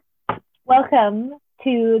Welcome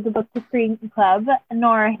to the Book to Screen Club.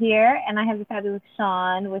 Nora here, and I have the fabulous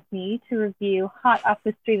Sean with me to review hot off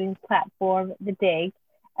the streaming platform, The Dig.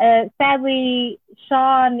 Sadly,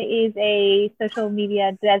 Sean is a social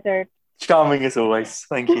media desert. Charming as always.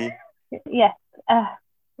 Thank you. Yes.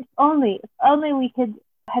 If only we could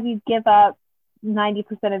have you give up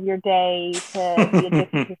 90% of your day to be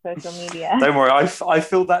addicted to social media. Don't worry, I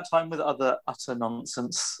filled that time with other utter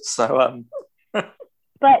nonsense. So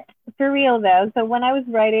But for real though, so when I was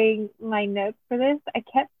writing my notes for this, I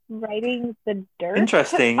kept writing the dirt.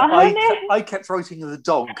 Interesting. I kept writing the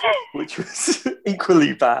dog, which was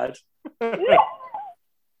equally bad.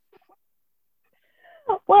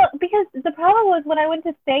 Well, because the problem was when I went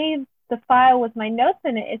to save the file with my notes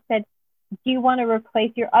in it, it said, "Do you want to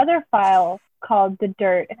replace your other file called The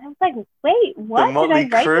Dirt?" And I was like, "Wait, what? Did I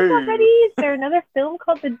write this already? Is there another film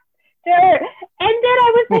called The Dirt?" And then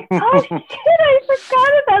I was like, "Oh shit, I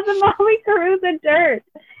forgot about the Motley Crue The Dirt."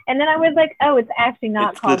 And then I was like, "Oh, it's actually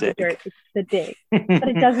not called The Dirt; it's The Dig." But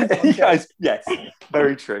it doesn't spell dirt. Yes,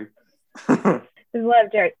 very true. There's a lot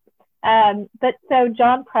of dirt. But so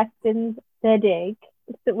John Preston's The Dig,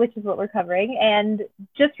 which is what we're covering, and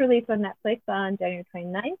just released on Netflix on January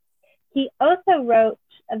 29th. He also wrote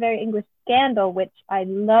A Very English Scandal, which I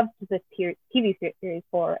loved this TV series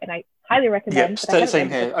for, and I highly recommend. Yeah, same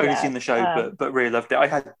here. Only seen the show, but really loved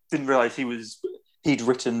it. Didn't realise he'd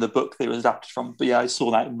written the book that it was adapted from. But yeah, I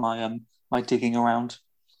saw that in my my digging around.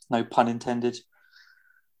 No pun intended.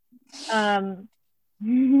 There's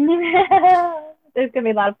gonna be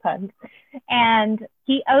a lot of puns. And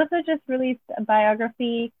he also just released a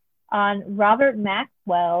biography on Robert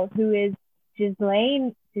Maxwell, who is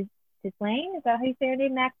Ghislaine, is that how you say her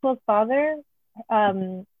name? Maxwell's father.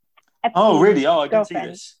 Oh, really? Oh, I didn't see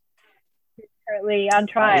this. He's currently on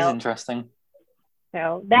trial. That is interesting.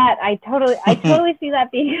 So that I totally see that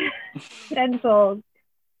being potential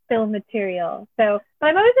film material. So, but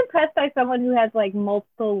I'm always impressed by someone who has like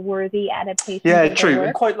multiple worthy adaptations. Yeah, true,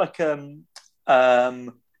 and quite like he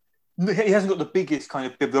hasn't got the biggest kind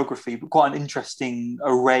of bibliography, but quite an interesting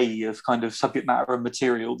array of kind of subject matter and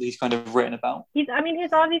material that he's kind of written about. He's a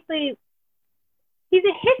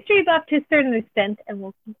history buff to a certain extent, and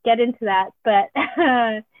we'll get into that. But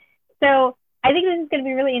so I think this is going to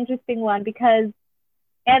be a really interesting one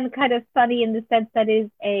and kind of funny in the sense that it is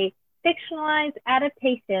a fictionalized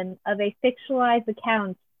adaptation of a fictionalized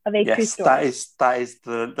account of a true story. Yes, that is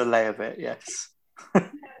the lay of it, yes.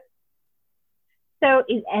 So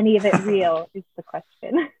is any of it real is the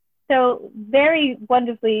question. So very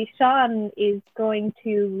wonderfully, Sean is going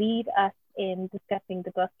to lead us in discussing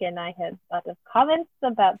the book, and I have a lot of comments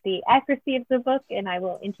about the accuracy of the book, and I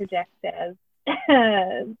will interject as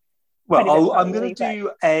well, I'm going to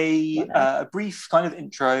do a brief kind of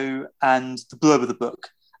intro and the blurb of the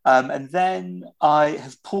book. And then I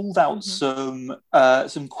have pulled out some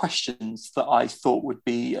questions that I thought would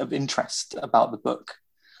be of interest about the book.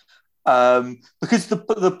 Because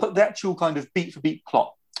the actual kind of beat for beat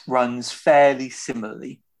plot runs fairly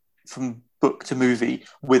similarly from book to movie,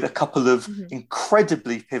 with a couple of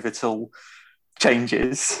incredibly pivotal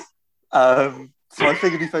changes. So I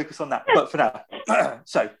figured we focus on that. But for now,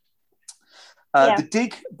 The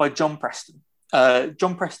Dig by John Preston.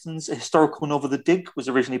 John Preston's historical novel The Dig was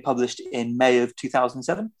originally published in May of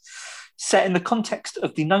 2007. Set in the context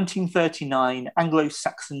of the 1939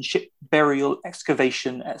 Anglo-Saxon ship burial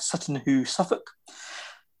excavation at Sutton Hoo, Suffolk.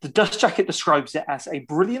 The dust jacket describes it as a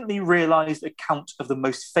brilliantly realised account of the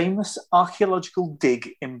most famous archaeological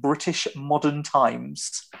dig in British modern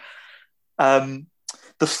times. The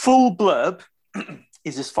full blurb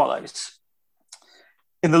is as follows.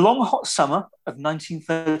 In the long hot summer of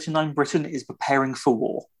 1939, Britain is preparing for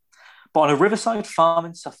war. But on a riverside farm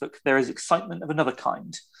in Suffolk, there is excitement of another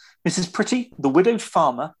kind. Mrs. Pretty, the widowed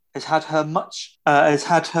farmer, has had her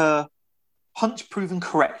hunch proven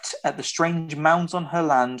correct at the strange mounds on her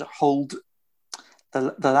land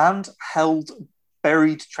the land held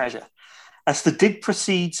buried treasure. As the dig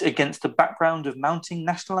proceeds against the background of mounting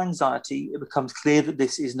national anxiety, it becomes clear that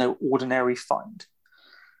this is no ordinary find.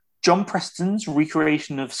 John Preston's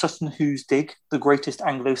recreation of Sutton Hoo's dig, the greatest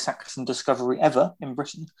Anglo-Saxon discovery ever in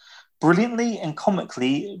Britain, brilliantly and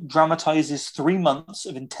comically dramatises 3 months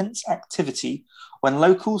of intense activity when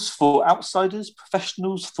locals fought outsiders,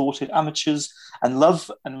 professionals thwarted amateurs, and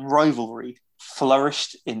love and rivalry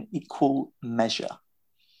flourished in equal measure.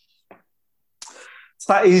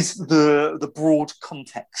 So that is the broad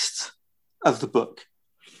context of the book.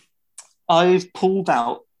 I've pulled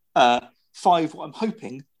out 5, what I'm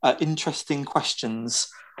hoping, interesting questions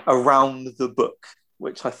around the book,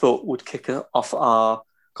 which I thought would kick off our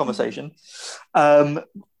conversation.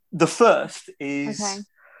 The first is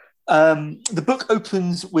the book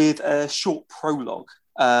opens with a short prologue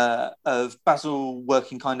of Basil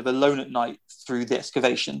working kind of alone at night through the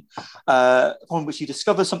excavation, upon which he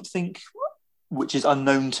discovers something which is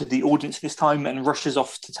unknown to the audience this time and rushes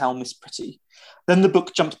off to tell Miss Pretty. Then the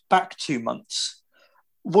book jumps back 2 months.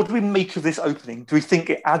 What do we make of this opening? Do we think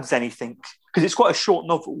it adds anything? Because it's quite a short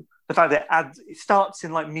novel. The fact that it starts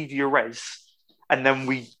in like media res and then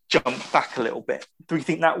we jump back a little bit. Do we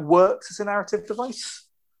think that works as a narrative device?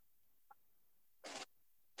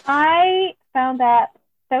 I found that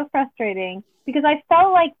so frustrating because I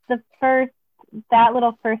felt like that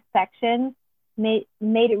little first section made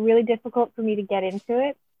it really difficult for me to get into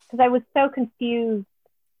it because I was so confused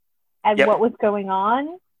at what was going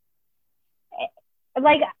on.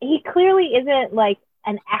 Like, he clearly isn't like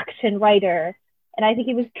an action writer, and I think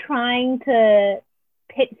he was trying to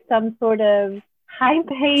pitch some sort of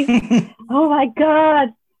high-paced, oh my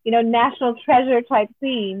god, national treasure type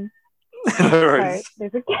scene. Sorry,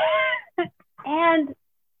 there's a and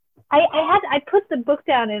I put the book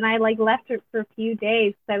down and I like left it for a few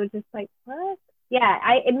days. So I was just like, what? Yeah,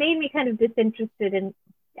 it made me kind of disinterested in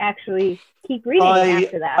actually keep reading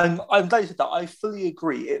after that. I'm glad you said that. I fully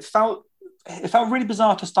agree. It felt really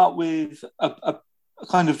bizarre to start with a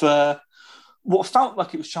kind of what felt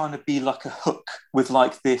like it was trying to be like a hook with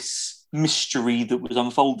like this mystery that was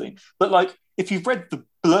unfolding. But like, if you've read the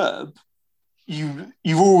blurb, you're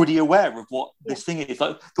already aware of what this thing is.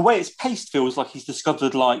 Like, the way it's paced feels like he's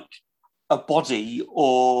discovered like a body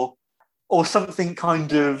or something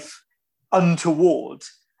kind of untoward.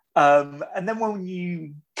 And then when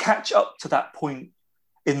you catch up to that point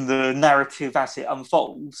in the narrative as it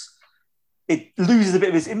unfolds, it loses a bit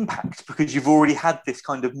of its impact because you've already had this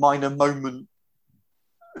kind of minor moment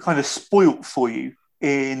kind of spoilt for you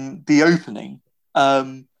in the opening.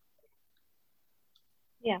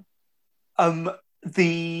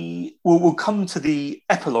 We'll come to the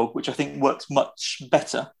epilogue, which I think works much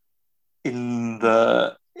better in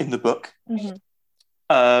the book. Mm-hmm.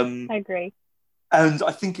 I agree. And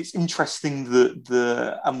I think it's interesting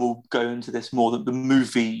that and we'll go into this more, that the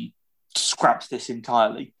movie scraps this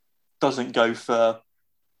entirely. Doesn't go for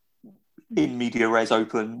in media res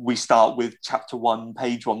open. We start with chapter 1,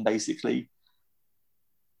 page 1, basically,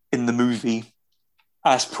 in the movie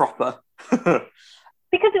as proper. Because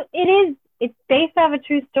it's based off a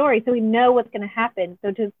true story, so we know what's going to happen.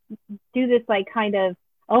 So to do this like kind of,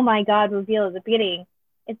 oh my God, reveal at the beginning,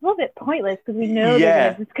 it's a little bit pointless because we know they're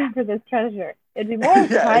going to discover this treasure. It'd be more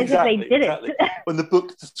surprised if they didn't. Exactly. When the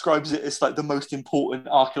book describes it as like the most important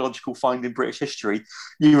archaeological find in British history,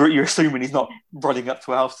 you're assuming he's not running up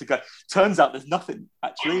to a house to go. Turns out there's nothing.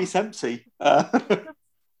 Actually, it's empty.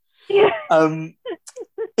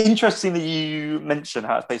 Interesting that you mentioned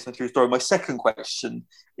how it's based on a true story. My second question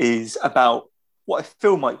is about what I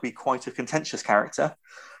feel might be quite a contentious character.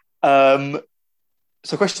 So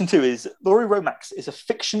question 2 is, Laurie Romax is a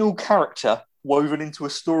fictional character woven into a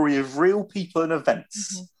story of real people and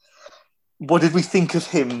events. Mm-hmm. What did we think of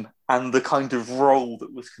him and the kind of role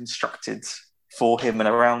that was constructed for him and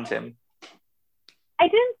around him? I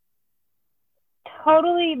didn't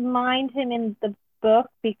totally mind him in the book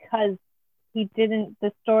because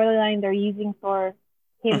the storyline they're using for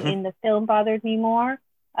him in the film bothered me more.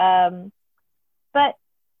 But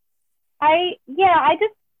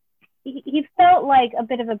he felt like a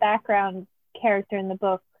bit of a background character in the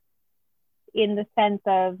book, in the sense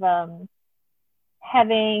of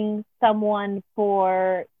having someone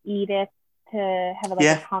for Edith to have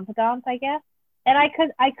a confidant, I guess. And I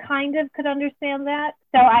kind of could understand that.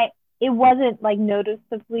 So it wasn't like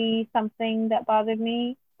noticeably something that bothered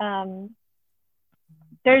me.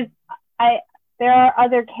 There are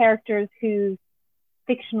other characters whose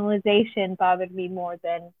fictionalization bothered me more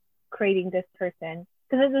than creating this person.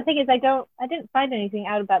 Because the thing is, I didn't find anything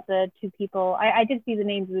out about the two people. I did see the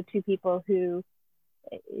names of the two people who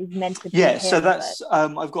is meant to be him, so that's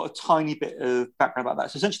I've got a tiny bit of background about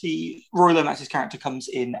that. So essentially, Roy Lomax's character comes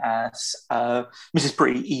in as Mrs.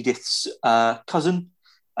 Pretty, Edith's cousin.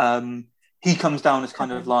 He comes down as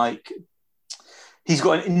kind of like, he's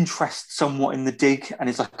got an interest somewhat in the dig and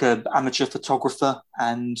is like an amateur photographer,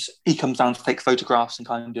 and he comes down to take photographs and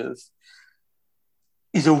kind of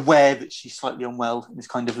is aware that she's slightly unwell and is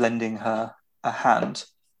kind of lending her a hand.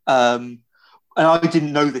 And I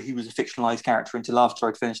didn't know that he was a fictionalized character until after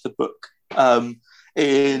I'd finished the book.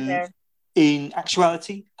 In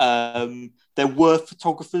actuality, there were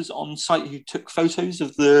photographers on site who took photos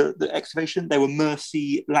of the excavation. There were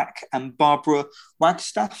Mercy Lack and Barbara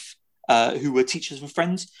Wagstaff, who were teachers and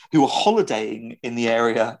friends who were holidaying in the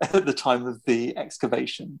area at the time of the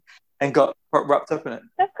excavation. and got wrapped up in it.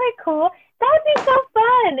 That's quite cool. That would be so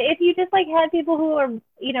fun if you just like had people who are,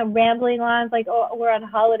 rambling on like, oh, we're on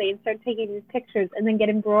holiday and start taking these pictures and then get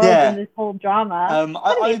embroiled in this whole drama.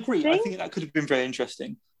 I agree. I think that could have been very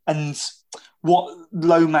interesting. And what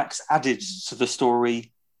Lomax added to the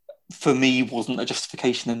story for me wasn't a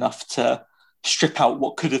justification enough to strip out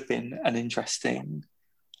what could have been an interesting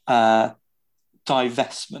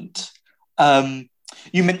divestment.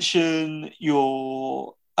 You mentioned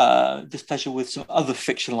your displeasure with some other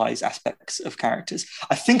fictionalized aspects of characters.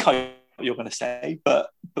 I think I know what you're going to say, but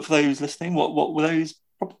for those listening, what were those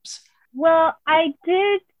problems? Well, I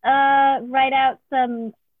did write out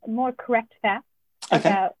some more correct facts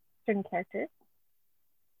about certain characters,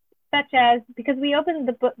 such as, because we opened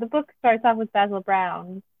the book starts off with Basil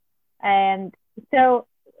Brown, and so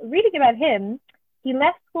reading about him, he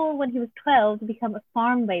left school when he was 12 to become a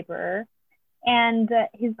farm laborer. And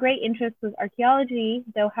his great interest was archaeology,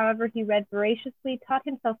 though, however, he read voraciously, taught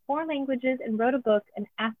himself 4 languages, and wrote a book, an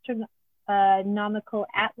astronomical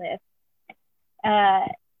atlas,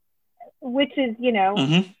 which is,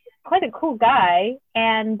 quite a cool guy.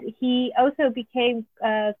 And he also became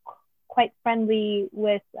quite friendly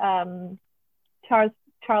with Charles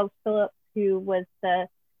Phillips, who was the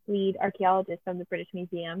lead archaeologist from the British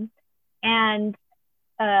Museum. And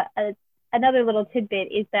another little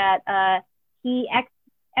tidbit is that he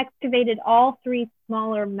excavated all 3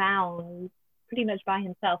 smaller mounds pretty much by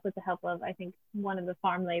himself with the help of, I think, one of the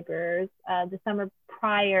farm laborers the summer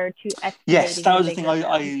prior to excavating. Yes, that was the thing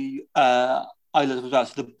I learned about.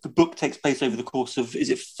 So the book takes place over the course of,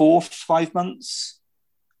 is it 4-5 months?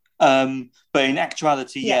 But in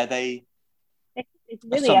actuality, it's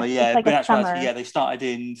really a summer. It's like a summer. They started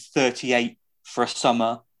in 38 for a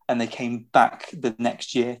summer, and they came back the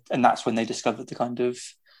next year, and that's when they discovered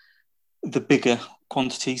the bigger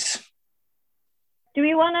quantities. Do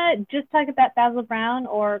we want to just talk about Basil Brown,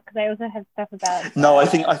 or because I also have stuff about? No, I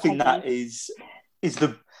think that is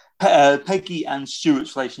the Peggy and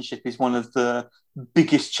Stuart's relationship is one of the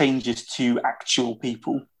biggest changes to actual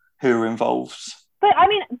people who are involved. But I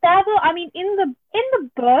mean, Basil. I mean, in the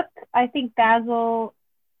book, I think Basil,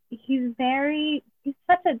 he's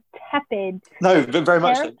such a tepid. No, very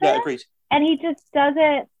much so. Yeah, agreed. And he just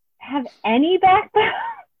doesn't have any backbone.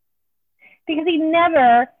 Because he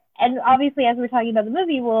never, and obviously as we're talking about the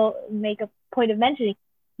movie, we'll make a point of mentioning,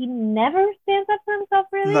 he never stands up for himself,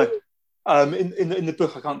 really. No. In the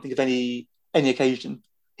book, I can't think of any occasion.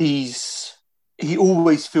 He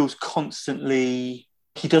always feels constantly,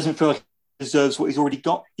 he doesn't feel like he deserves what he's already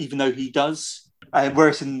got, even though he does.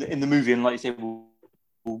 Whereas in the movie, and like you say,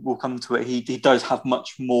 we'll come to it, he does have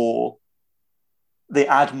much more, they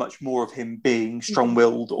add much more of him being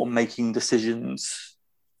strong-willed or making decisions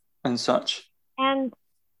and such. And,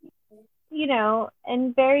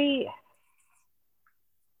 and very,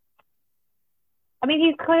 I mean,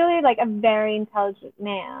 he's clearly like a very intelligent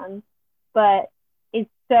man, but is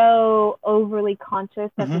so overly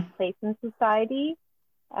conscious of his place in society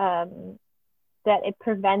that it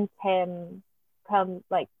prevents him from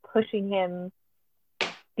like pushing him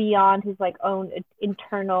beyond his like own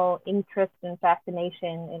internal interest and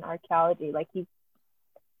fascination in archaeology. Like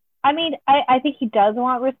I think he does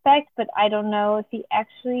want respect, but I don't know if he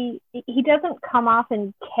doesn't come off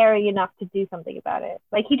and caring enough to do something about it.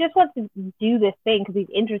 Like, he just wants to do this thing because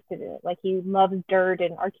he's interested in it. Like, he loves dirt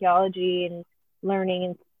and archaeology and learning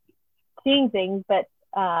and seeing things, but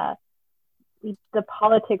the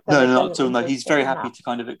politics of it. No, not at all. No, he's very happy to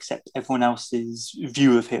kind of accept everyone else's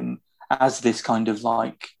view of him as this kind of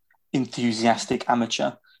like enthusiastic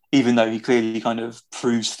amateur, even though he clearly kind of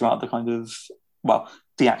proves throughout the kind of,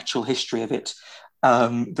 the actual history of it,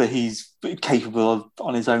 that he's capable of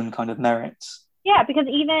on his own kind of merits. Yeah, because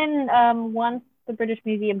even once the British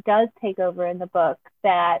Museum does take over in the book,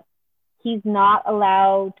 that he's not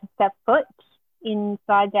allowed to step foot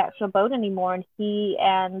inside the actual boat anymore, and he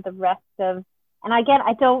and the rest of, and again,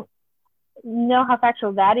 I don't know how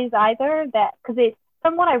factual that is either, that because it,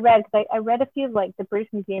 from what I read, because I read a few, like the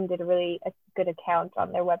British Museum did a good account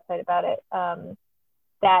on their website about it,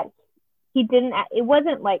 that he didn't, it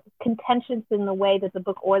wasn't like contentious in the way that the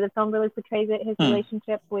book or the film really portrays it, his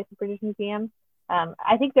relationship with the British Museum.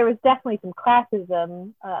 I think there was definitely some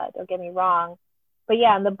classism, don't get me wrong. But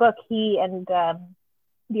yeah, in the book, he and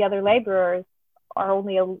the other laborers are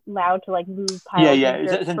only allowed to like move piles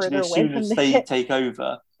of dirt further away from the ship. As soon as they take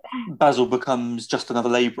over, Basil becomes just another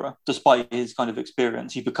labourer. Despite his kind of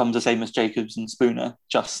experience, he becomes the same as Jacobs and Spooner,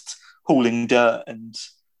 just hauling dirt and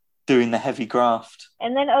doing the heavy graft.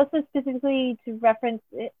 And then also specifically to reference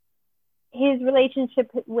his relationship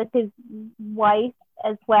with his wife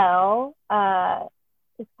as well,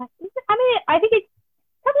 I mean, I think it's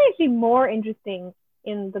probably actually more interesting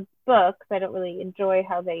in the book, because I don't really enjoy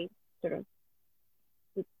how they sort of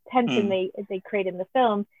the tension they create in the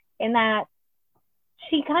film, in that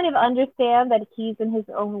she kind of understands that he's in his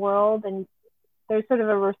own world, and there's sort of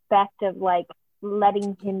a respect of like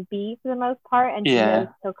letting him be for the most part, and she knows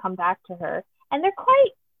he'll come back to her, and they're quite,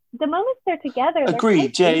 the moments they're together.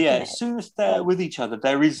 Agreed. Yeah. As soon as they're with each other,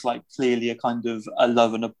 there is like clearly a kind of a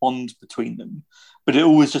love and a bond between them. But it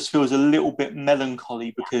always just feels a little bit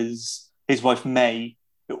melancholy because his wife May,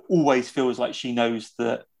 it always feels like she knows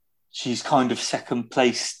that she's kind of second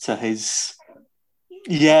place to his.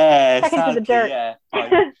 Yeah, second sadly, to the dirt. Yeah,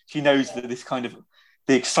 like, she knows that this kind of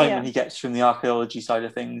the excitement he gets from the archaeology side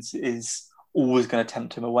of things is always going to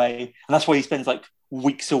tempt him away, and that's why he spends like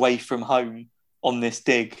weeks away from home on this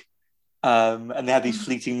dig, and they have these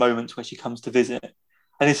fleeting moments where she comes to visit,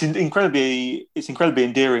 and it's incredibly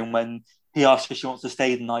endearing when he asks her if she wants to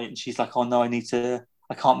stay the night, and she's like, "Oh no,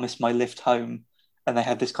 I can't miss my lift home," and they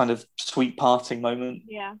have this kind of sweet parting moment.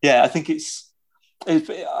 I think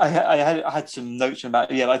I had some notes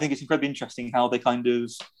about it. I think it's incredibly interesting how they kind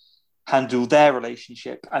of handle their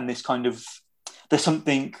relationship, and this kind of, there's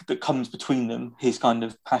something that comes between them, his kind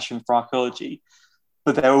of passion for archaeology,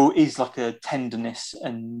 but there is like a tenderness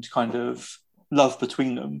and kind of love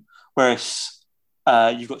between them. Whereas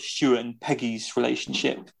you've got Stuart and Peggy's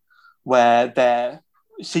relationship, where they're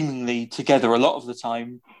seemingly together a lot of the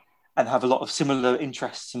time and have a lot of similar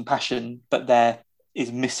interests and passion, but there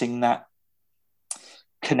is missing that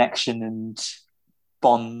connection and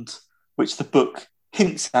bond, which the book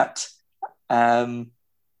hints at,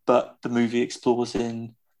 but the movie explores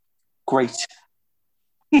in greater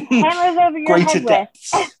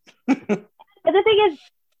depths. But the thing is,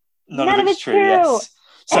 none of it's true. Yes.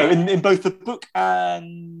 So in both the book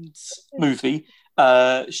and movie,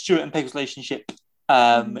 Stuart and Peggy's relationship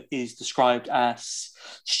is described as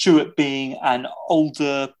Stuart being an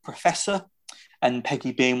older professor and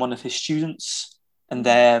Peggy being one of his students, and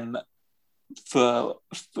then for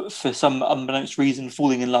some unbeknownst reason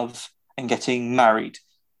falling in love and getting married.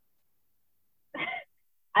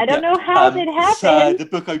 I don't know how it happened. So the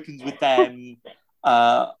book opens with them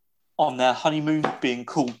on their honeymoon being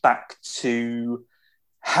called back to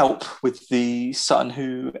help with the Sutton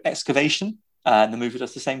Hoo excavation, and the movie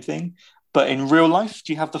does the same thing. But in real life,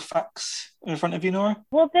 do you have the facts in front of you, Nora?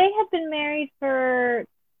 Well, they had been married for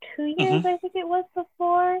 2 years, I think it was,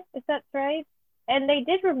 before, if that's right. And they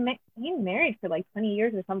did remain married for like 20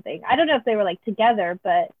 years or something. I don't know if they were like together,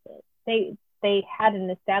 but they had an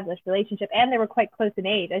established relationship, and they were quite close in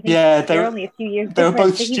age. I think they were only a few years they were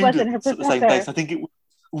different. both students at the same place. I think it was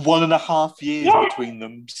 1.5 years between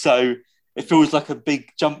them. So it feels like a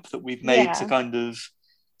big jump that we've made to kind of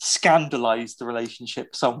scandalize the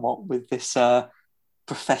relationship somewhat with this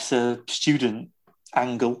professor-student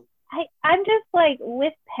angle. I'm just like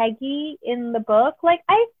with Peggy in the book. Like,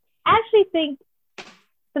 I actually think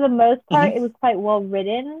for the most part it was quite well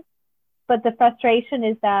written. But the frustration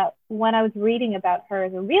is that when I was reading about her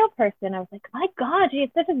as a real person, I was like, my God, she has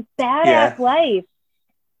such a badass life.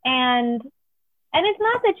 And it's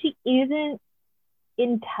not that she isn't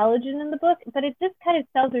intelligent in the book, but it just kind of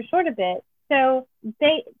sells her short a bit. So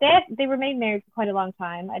they remained married for quite a long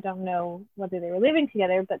time. I don't know whether they were living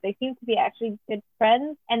together, but they seemed to be actually good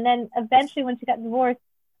friends. And then eventually when she got divorced,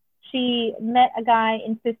 she met a guy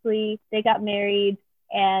in Sicily. They got married,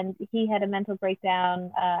 and he had a mental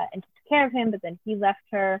breakdown and took care of him, but then he left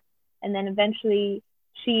her. And then eventually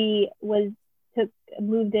she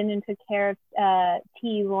moved in and took care of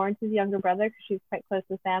T. Lawrence's younger brother, because she was quite close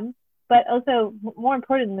with them. But also, more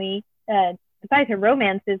importantly, besides her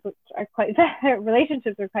romances, which are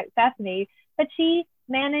relationships are quite fascinating, but she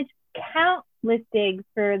managed countless digs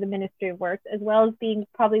for the Ministry of Works, as well as being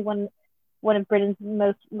probably one of Britain's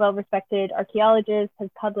most well-respected archaeologists, has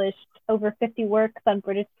published over 50 works on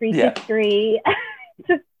British prehistory.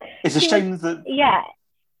 It's a shame that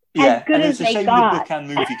as good as it's a shame that the book and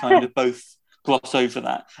movie kind of both gloss over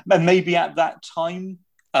that. And maybe at that time,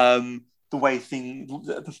 the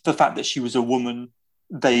fact that she was a woman,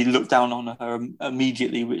 they looked down on her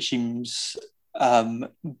immediately, which seems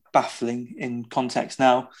baffling in context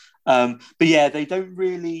now. But they don't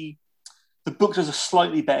really. The book does a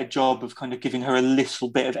slightly better job of kind of giving her a little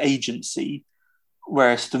bit of agency,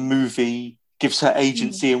 whereas the movie gives her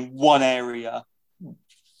agency in one area,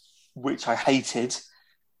 which I hated,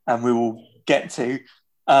 and we will get to.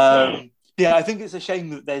 I think it's a shame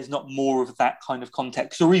that there's not more of that kind of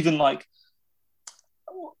context, or even like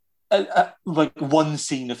one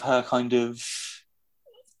scene of her kind of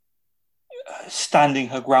standing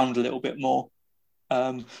her ground a little bit more.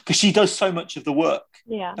 because she does so much of the work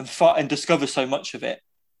and discovers so much of it.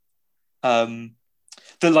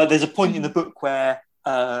 That like there's a point in the book where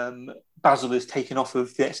Basil is taken off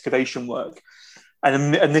of the excavation work,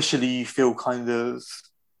 and initially you feel kind of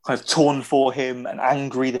torn for him and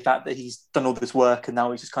angry the fact that he's done all this work and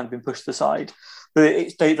now he's just kind of been pushed aside.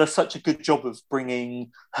 But they does such a good job of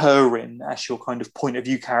bringing her in as your kind of point of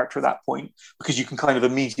view character at that point, because you can kind of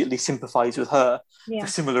immediately sympathise with her for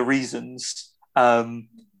similar reasons. And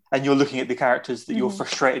you're looking at the characters that you're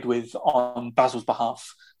frustrated with on Basil's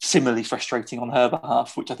behalf, similarly frustrating on her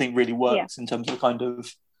behalf, which I think really works in terms of kind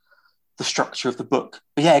of the structure of the book.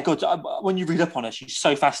 But yeah, God, when you read up on her, she's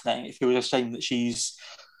so fascinating. It feels a shame that she's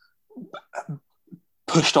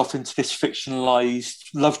pushed off into this fictionalized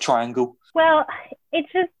love triangle. Well, it's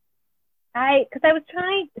just because I was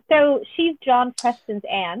trying. So she's John Preston's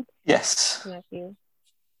aunt. Yes. I don't know if you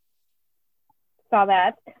saw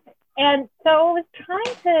that, and so I was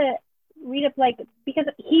trying to read up, like, because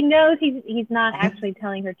he knows he's not actually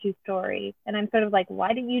telling her true story, and I'm sort of like,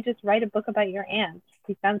 why didn't you just write a book about your aunt?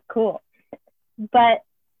 She sounds cool. But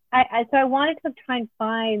I wanted to try and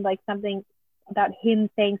find like something about him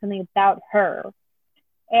saying something about her,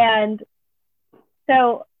 and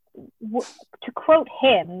so to quote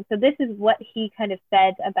him, so this is what he kind of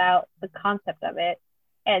said about the concept of it,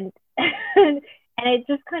 and and it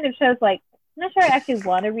just kind of shows, like, I'm not sure I actually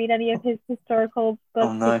want to read any of his historical books.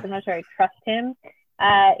 Oh, no. I'm not sure I trust him.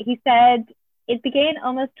 He said, "It began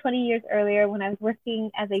almost 20 years earlier when I was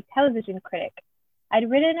working as a television critic. I'd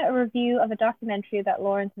written a review of a documentary about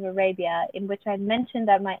Lawrence of Arabia in which I mentioned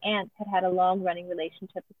that my aunt had a long-running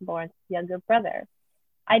relationship with Lawrence's younger brother.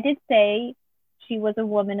 I did say she was a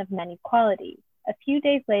woman of many qualities. A few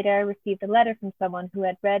days later, I received a letter from someone who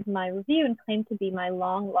had read my review and claimed to be my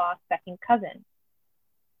long-lost second cousin.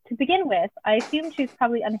 To begin with, I assumed she was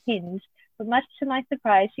probably unhinged, but much to my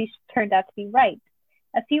surprise, she turned out to be right.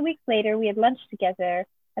 A few weeks later, we had lunch together.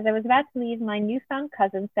 As I was about to leave, my newfound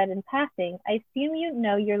cousin said in passing, 'I assume you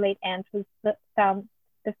know your late aunt found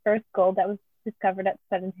the first gold that was discovered at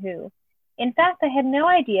Seven Hoo.' In fact, I had no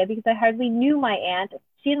idea because I hardly knew my aunt.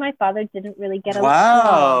 She and my father didn't really get along."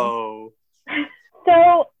 Wow.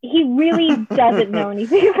 So he really doesn't know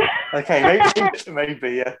anything about it. Okay,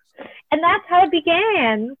 maybe, yeah. And that's how it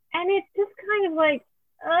began. And it's just kind of like,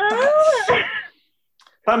 oh.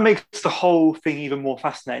 That makes the whole thing even more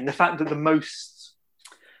fascinating. The fact that the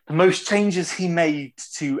most changes he made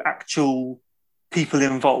to actual people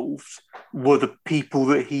involved were the people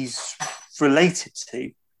that he's related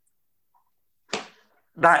to.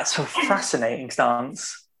 That's a fascinating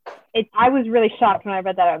stance. I was really shocked when I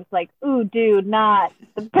read that. I was like, "Ooh, dude, not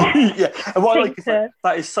the best." Yeah, and what I like is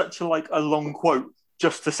that is such a long quote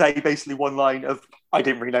just to say basically one line of, "I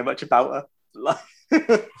didn't really know much about her."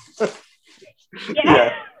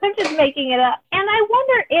 Yeah, I'm just making it up. And I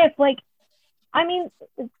wonder if,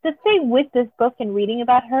 the thing with this book and reading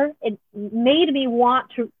about her, it made me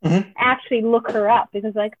want to actually look her up,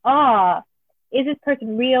 because is this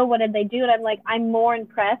person real? What did they do? And I'm like, I'm more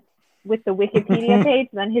impressed with the Wikipedia page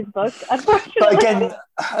than his book, unfortunately. But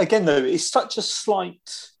again though, it's such a slight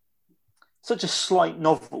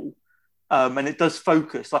novel, and it does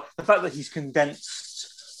focus, like the fact that he's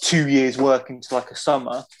condensed 2 years' work into like a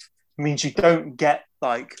summer means you don't get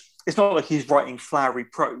it's not like he's writing flowery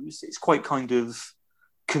prose. It's quite kind of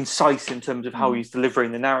concise in terms of how he's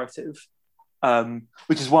delivering the narrative,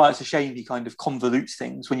 which is why it's a shame he kind of convolutes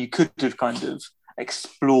things when you could have kind of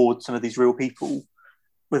explored some of these real people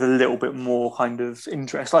with a little bit more kind of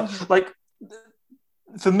interest. Like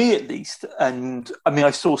for me at least, and I mean,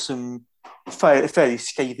 I saw some fairly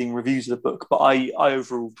scathing reviews of the book, but I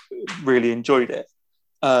overall really enjoyed it.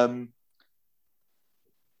 I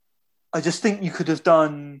just think you could have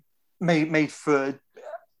made for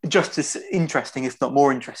just as interesting, if not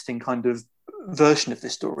more interesting, kind of version of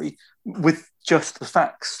this story with just the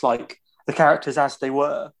facts, like the characters as they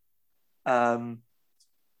were.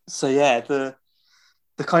 So yeah, the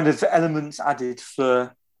kind of elements added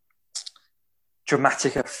for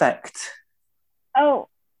dramatic effect. Oh,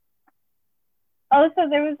 so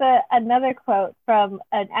there was another quote from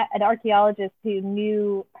an archaeologist who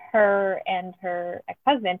knew her and her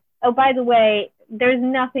ex-husband. Oh, by the way, there's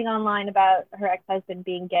nothing online about her ex-husband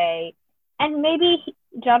being gay. And maybe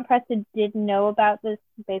John Preston did know about this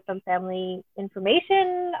based on family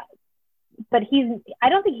information, but I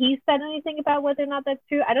don't think he said anything about whether or not that's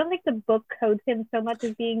true. I don't think the book codes him so much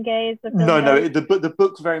as being gay as the film does. The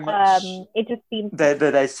book very much. It just seems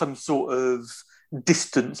there's some sort of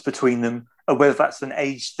distance between them, whether that's an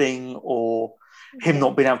age thing or him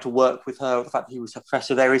not being able to work with her, or the fact that he was her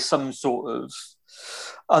professor. There is some sort of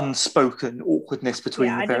unspoken awkwardness between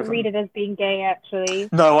Yeah, the I pair of didn't read them. it as being gay, actually.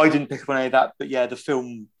 No, I didn't pick up on any of that, but yeah, the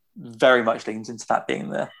film very much leans into that being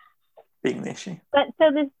the issue. But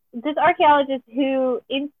so this archaeologist who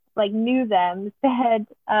knew them said,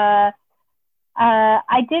 I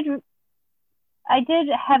did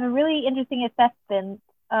have a really interesting assessment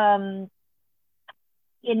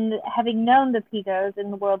in having known the Pigos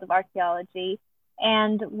in the world of archaeology.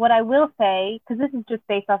 And what I will say, because this is just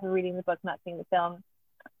based off of reading the book, not seeing the film,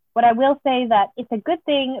 what I will say that it's a good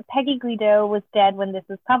thing Peggy Guido was dead when this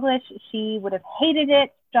was published. She would have hated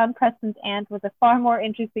it. John Preston's aunt was a far more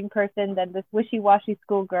interesting person than this wishy-washy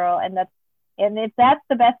schoolgirl, and if that's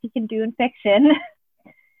the best he can do in fiction.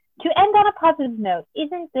 To end on a positive note,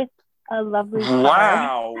 isn't this a lovely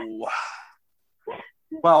Wow.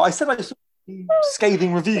 Wow, I said I saw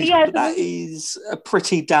scathing reviews, Yeah, but that is a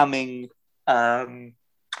pretty damning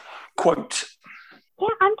quote. Yeah,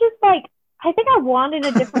 I'm just like, I think I wanted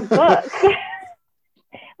a different book.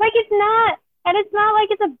 It's not like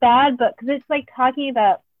it's a bad book, because it's like talking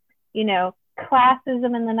about,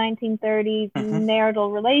 classism in the 1930s,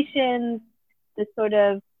 marital relations, the sort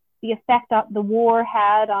of the effect that the war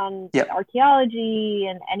had on archaeology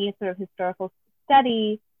and any sort of historical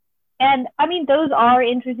study. And I mean, those are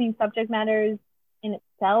interesting subject matters in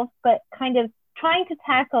itself, but kind of trying to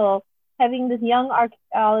tackle having this young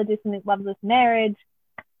archaeologist in a loveless marriage,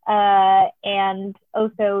 and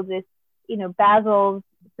also this, Basil's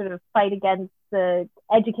sort of fight against the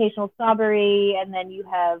educational snobbery, and then you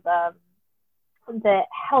have the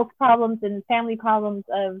health problems and family problems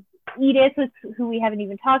of Edith, who we haven't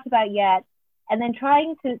even talked about yet, and then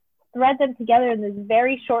trying to thread them together in this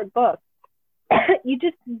very short book. You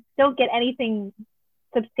just don't get anything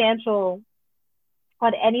substantial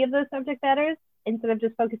on any of those subject matters, instead of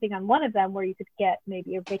just focusing on one of them where you could get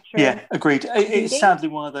maybe a richer. Yeah, agreed. It's sadly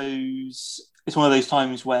one of those. It's one of those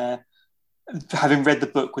times where, having read the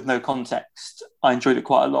book with no context, I enjoyed it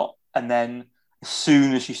quite a lot, and then as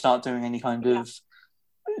soon as you start doing any kind of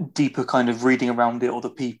deeper kind of reading around it, or the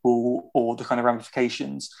people, or the kind of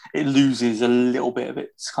ramifications, it loses a little bit of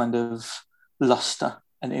its kind of luster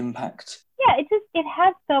and impact. Yeah, it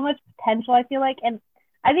has so much potential, I feel like, and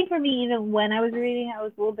I think for me, even when I was reading, I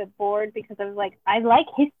was a little bit bored, because I was like, I like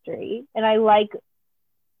history, and I like,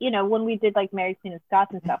 when we did like Mary Queen of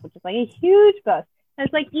Scots and stuff, which is like a huge book. And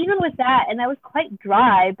it's like, even with that, and that was quite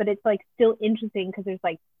dry, but it's like still interesting, because there's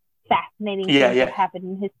like fascinating things that happen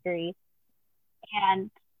in history. And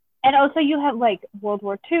also you have like World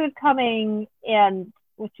War II is coming, and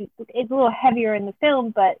which is, it's a little heavier in the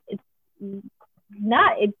film, but it's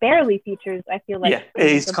not, it barely features, I feel like. Yeah,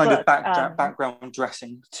 it is kind of background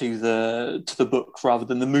dressing to the book, rather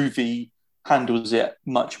than the movie handles it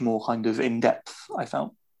much more kind of in depth, I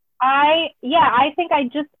felt. I think I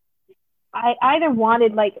either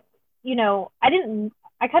wanted, like,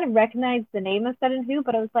 I kind of recognized the name of Sudden Who,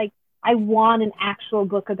 but I was like, I want an actual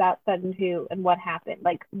book about Sudden Who and what happened.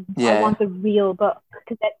 Like, I want the real book,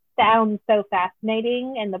 because that sounds so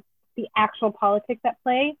fascinating, and the actual politics at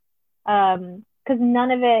play. Because none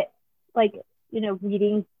of it, like,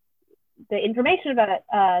 reading the information about it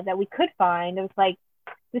that we could find, it was like,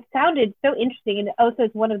 this sounded so interesting, and also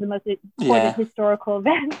it's one of the most important historical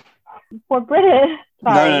events for British.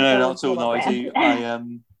 Sorry, no, not at all. No,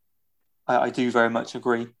 I do very much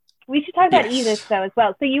agree. We should talk about Edith, though, as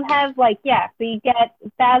well. So you have, so you get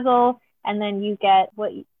Basil, and then you get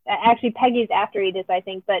actually Peggy's after Edith, I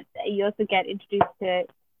think, but you also get introduced to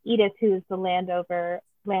Edith, who is the landowner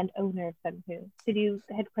of Sudden Who. Did you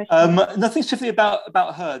have a question? Nothing specifically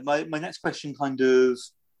about her. My next question kind of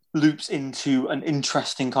loops into an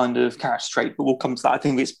interesting kind of character trait, but we'll come to that. I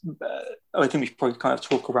think we should probably kind of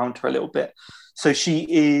talk around her a little bit. So she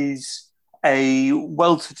is a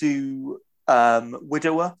well-to-do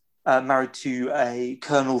widower, married to a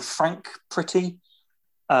Colonel Frank Pretty.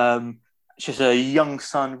 She has a young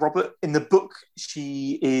son, Robert. In the book,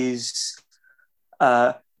 she is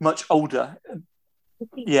much older.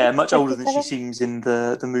 Much older than she seems in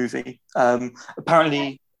the movie.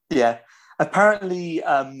 Apparently,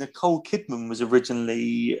 Nicole Kidman was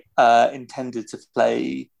originally intended to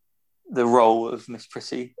play the role of Miss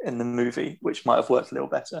Pretty in the movie, which might have worked a little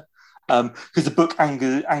better. Because the book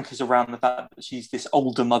anchors around the fact that she's this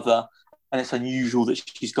older mother, and it's unusual that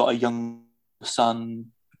she's got a young son,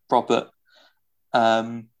 Robert.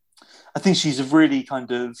 I think she's a really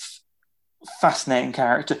kind of fascinating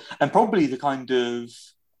character, and probably the kind of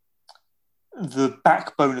the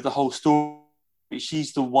backbone of the whole story.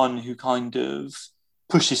 She's the one who kind of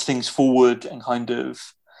pushes things forward and kind of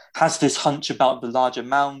has this hunch about the larger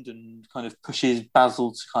mound, and kind of pushes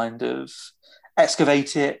Basil to kind of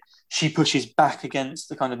excavate it. she pushes back against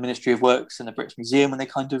the kind of Ministry of Works and the British Museum when they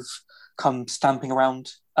kind of come stamping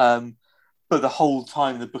around. But the whole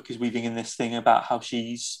time the book is weaving in this thing about how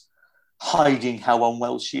she's hiding how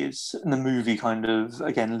unwell she is, and the movie kind of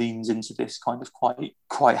again leans into this kind of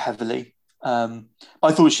quite heavily.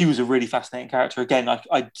 I thought she was a really fascinating character. Again,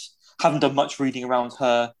 I haven't done much reading around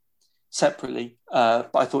her separately,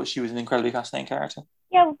 but I thought she was an incredibly fascinating character.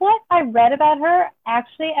 Yeah, what I read about her,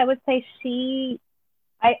 actually, I would say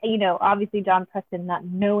obviously John Preston, not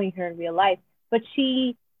knowing her in real life, but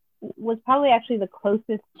she was probably actually the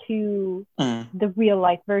closest to the real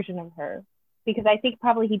life version of her, because I think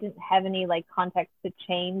probably he didn't have any like context to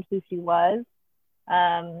change who she was.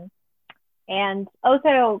 And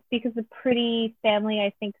also because the Pretty family,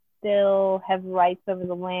 I think, still have rights over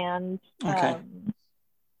the land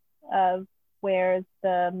of where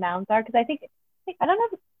the mounds are. Because I think, I don't know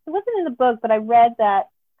if it wasn't in the book, but I read that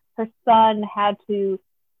her son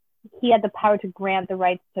he had the power to grant the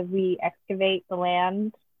rights to re-excavate the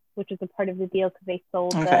land, which was a part of the deal because they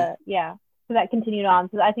sold so that continued on.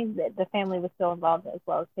 So I think that the family was still involved as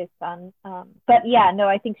well as his son. But yeah, no,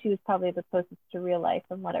 I think she was probably the closest to real life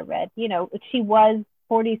from what I read. You know, she was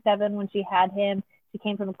 47 when she had him. She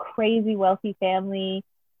came from a crazy wealthy family.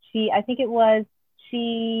 He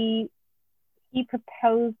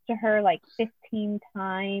proposed to her like 15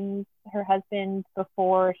 times, her husband,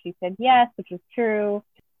 before she said yes, which was true.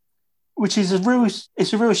 Which is a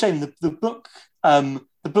real shame. The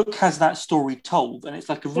book has that story told, and it's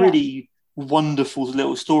like a really wonderful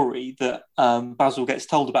little story that Basil gets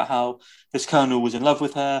told about how this colonel was in love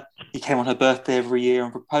with her. He came on her birthday every year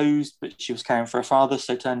and proposed, but she was caring for her father,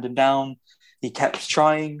 so turned him down. He kept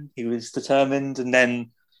trying. He was determined, and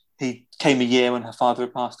then he came a year when her father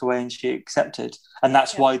had passed away, and she accepted. And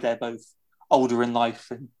that's why they're both older in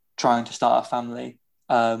life and trying to start a family,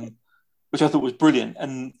 which I thought was brilliant.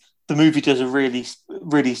 And the movie does a really,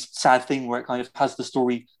 really sad thing where it kind of has the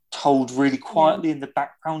story told really quietly in the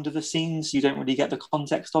background of the scenes. You don't really get the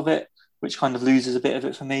context of it, which kind of loses a bit of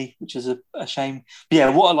it for me, which is a shame. But yeah,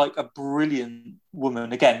 what a brilliant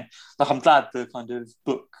woman. Again, like I'm glad the kind of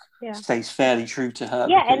book stays fairly true to her.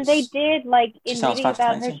 Yeah, and they did, like, in reading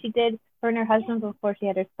about her, her and her husband, before she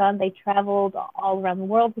had her son, they traveled all around the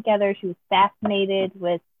world together. She was fascinated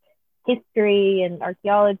with history and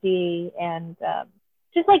archaeology, and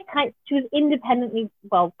just like she was independently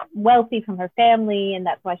wealthy from her family, and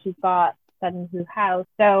that's why she bought Sudden Hoo House.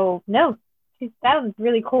 So no, she sounds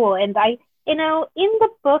really cool. And in the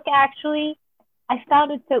book, actually, I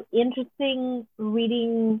found it so interesting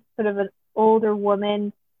reading sort of an older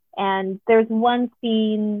woman, and there's one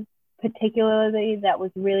scene particularly that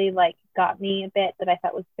was really like got me a bit, that I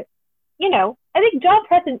thought was, I think John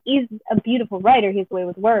Preston is a beautiful writer. He has a way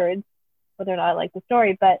with words, whether or not I like the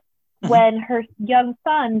story, but when her young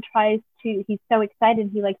son he's so excited,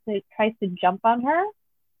 he tries to jump on her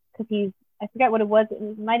because I forget what it was.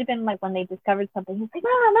 It might have been like when they discovered something. He's like,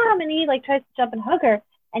 Mom, and he like tries to jump and hug her,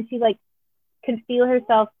 and she like can feel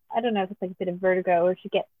herself. I don't know if it's like a bit of vertigo, or she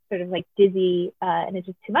gets sort of like dizzy, and it's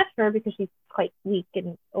just too much for her because she's quite weak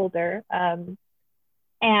and older.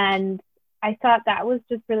 And I thought that was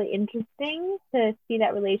just really interesting to see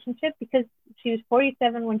that relationship, because she was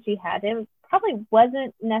 47 when she had him. Probably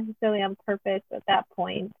wasn't necessarily on purpose at that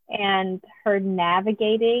point, and her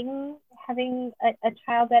navigating having a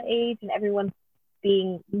child that age, and everyone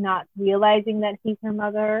not realizing that he's her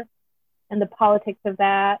mother, and the politics of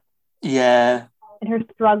that. Yeah. And her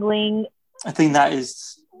struggling. I think that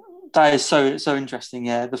is so interesting.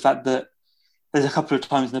 Yeah, the fact that there's a couple of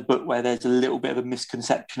times in the book where there's a little bit of a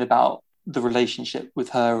misconception about the relationship with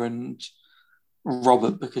her and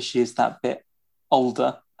Robert, because she is that bit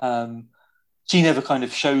older. She never kind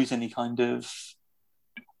of shows any kind of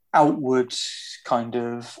outward kind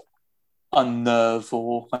of unnerve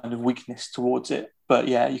or kind of weakness towards it. But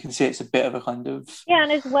yeah, you can see it's a bit of a kind of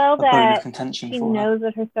and as well that she knows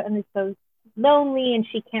that her son is so lonely, and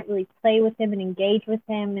she can't really play with him and engage with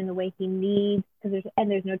him in the way he needs, because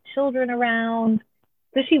there's no children around,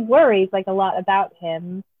 so she worries like a lot about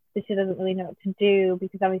him, but she doesn't really know what to do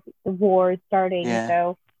because obviously the war is starting.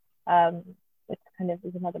 So which kind of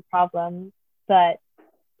is another problem. But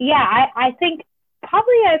yeah, I think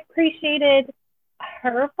probably I appreciated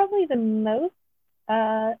her probably the most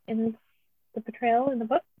in the portrayal in the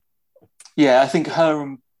book. Yeah, I think her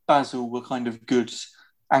and Basil were kind of good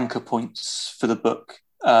anchor points for the book.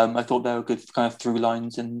 I thought they were good kind of through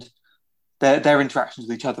lines, and their interactions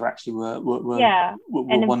with each other actually were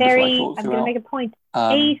and wonderful. Very, I'm going to make a point,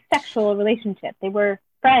 asexual relationship. They were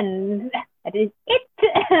friends. That is it.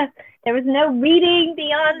 There was no reading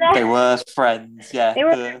beyond that. They were friends, yeah. They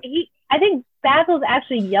were. I think Basil's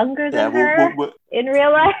actually younger Yeah, than her in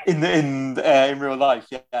real life. in real life,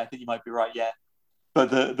 yeah, I think you might be right. Yeah, but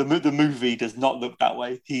the movie does not look that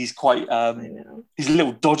way. He's quite I know. he's a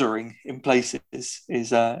little doddering in places.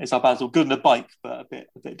 Is our Basil good on a bike, but a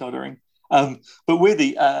bit doddering. But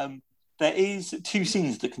weirdly, there is two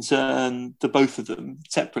scenes that concern the both of them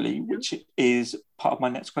separately, which is part of my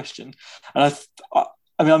next question. And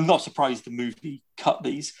I mean, I'm not surprised the movie cut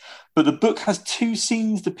these, but the book has two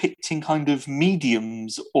scenes depicting kind of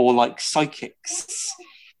mediums or like psychics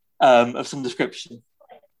of some description.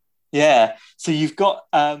 Yeah. So you've got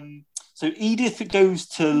so Edith goes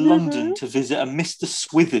to London to visit a Mr.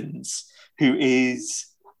 Swithins, who is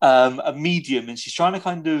a medium, and she's trying to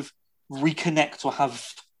kind of reconnect or have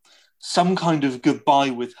some kind of goodbye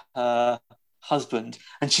with her husband.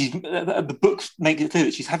 And the book makes it clear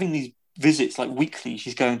that she's having these visits like weekly.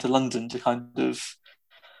 She's going to London to kind of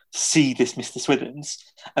see this Mr. Swithins.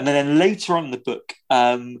 And then later on in the book,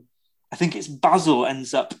 I think it's Basil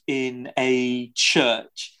ends up in a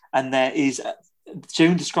church, and there is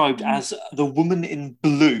Joan described as the woman in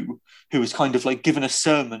blue who is kind of like given a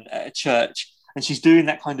sermon at a church. And she's doing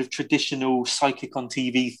that kind of traditional psychic on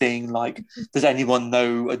TV thing, like, does anyone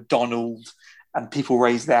know a Donald? And people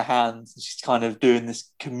raise their hands. And she's kind of doing this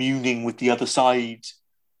communing with the other side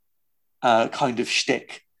kind of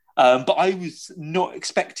shtick. But I was not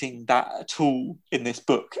expecting that at all in this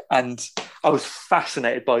book. And I was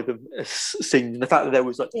fascinated by the scene and the fact that there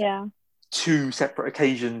was like two separate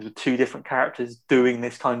occasions with two different characters doing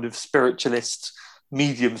this kind of spiritualist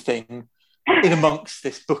medium thing in amongst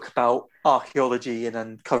this book about archaeology and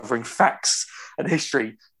uncovering facts and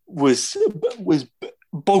history was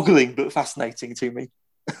boggling but fascinating to me.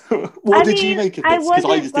 What did you make of this? Because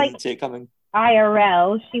I just didn't see it coming.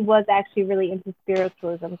 IRL, she was actually really into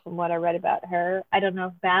spiritualism from what I read about her. I don't know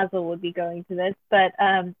if Basil would be going to this, but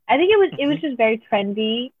I think it was just very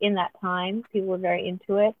trendy in that time. People were very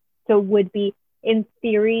into it. So it would be, in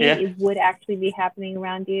theory, it would actually be happening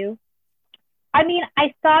around you. I mean,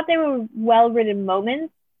 I thought there were well-written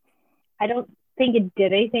moments. I don't think it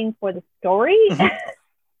did anything for the story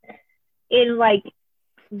in like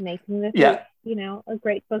making this, a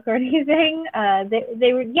great book or anything.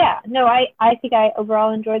 They were, I think I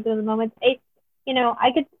overall enjoyed those moments. I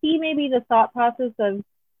could see maybe the thought process of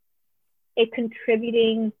it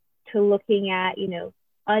contributing to looking at,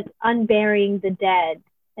 unburying the dead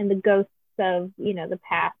and the ghosts of, the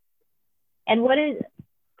past. And what is,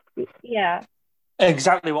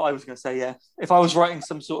 Exactly what I was going to say, yeah. If I was writing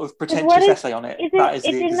some sort of pretentious essay on it, that is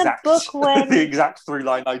the exact, the exact through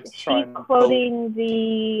line I'd try and quoting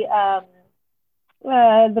the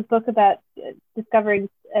book about discovering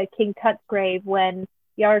King Tut's grave, when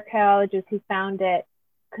the archaeologist who found it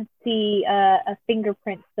could see a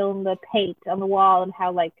fingerprint still in the paint on the wall, and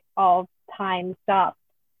how like all time stops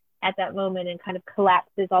at that moment and kind of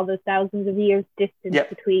collapses all those thousands of years distance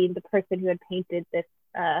between the person who had painted this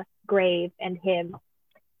grave and him.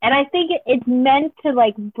 And I think it's meant to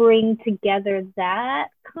like bring together that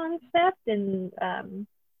concept. And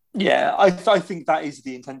I think that is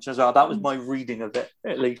the intention as well. That was my reading of it,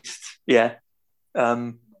 at least. It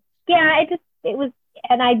was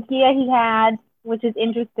an idea he had, which is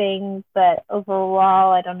interesting, but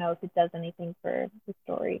overall I don't know if it does anything for the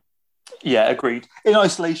story. Agreed. In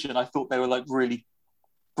isolation, I thought they were like really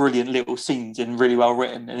brilliant little scenes and really well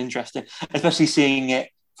written and interesting, especially seeing it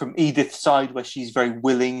from Edith's side, where she's very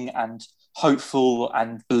willing and hopeful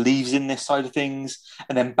and believes in this side of things,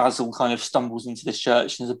 and then Basil kind of stumbles into this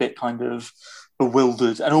church and is a bit kind of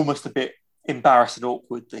bewildered and almost a bit embarrassed and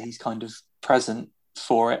awkward that he's kind of present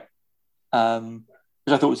for it,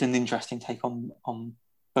 which I thought was an interesting take on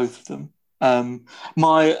both of them.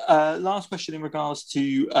 My last question in regards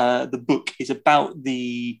to the book is about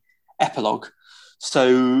the epilogue.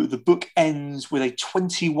 So the book ends with a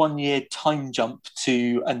 21-year time jump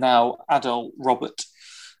to a now adult Robert,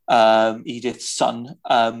 Edith's son,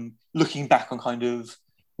 looking back on kind of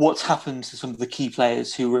what's happened to some of the key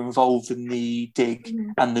players who were involved in the dig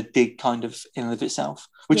and the dig kind of in and of itself,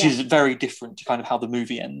 which is very different to kind of how the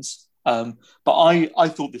movie ends. But I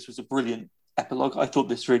thought this was a brilliant epilogue. I thought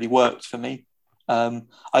this really worked for me.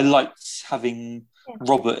 I liked having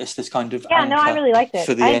Robert as this kind of anchor. I really liked it.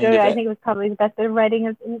 I enjoyed it. I think it was probably the best writing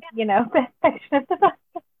of, best section of the book.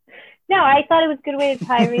 No, I thought it was a good way to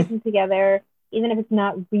tie everything together, even if it's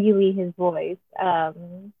not really his voice.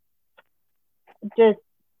 Just,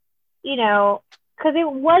 because it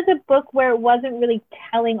was a book where it wasn't really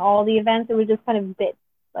telling all the events. It was just kind of bits,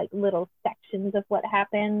 like little sections of what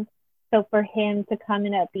happened. So for him to come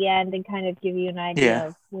in at the end and kind of give you an idea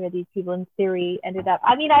of where these people in theory ended up.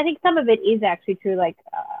 I mean, I think some of it is actually true. Like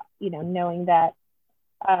knowing that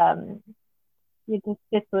you just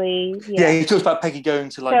Sicily. Yeah, he talks about Peggy going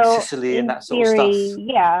to like So Sicily and in that sort theory, of stuff.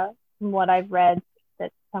 yeah, from what I've read,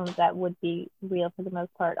 that some of that would be real for the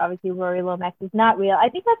most part. Obviously, Rory Lomax is not real. I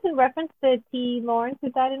think that's in reference to T. Lawrence, who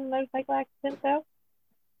died in a motorcycle accident, though.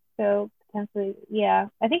 So potentially, yeah,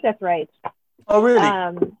 I think that's right. Oh, really?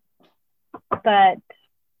 But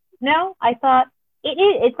no, I thought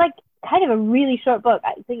it's like kind of a really short book.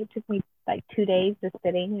 I think it took me like 2 days just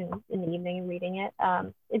sitting in the evening and reading it.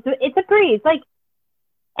 It's a breeze, like,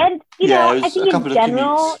 and I think in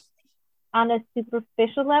general, on a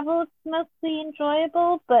superficial level, it's mostly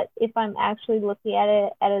enjoyable. But if I'm actually looking at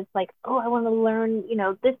it as like, oh, I want to learn,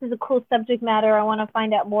 this is a cool subject matter, I want to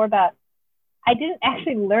find out more about. I didn't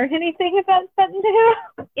actually learn anything about Sutton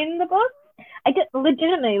in the book. I just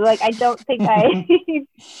legitimately, like, I don't think I.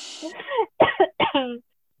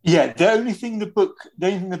 Yeah, the only thing the book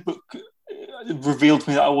revealed to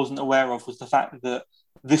me that I wasn't aware of was the fact that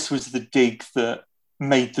this was the dig that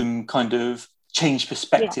made them kind of change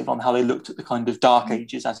perspective on how they looked at the kind of Dark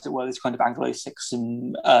Ages, as it were, this kind of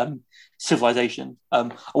Anglo-Saxon civilization.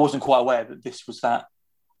 I wasn't quite aware that this was the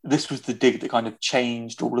dig that kind of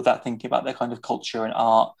changed all of that thinking about their kind of culture and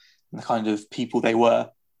art and the kind of people they were.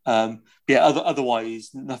 Otherwise,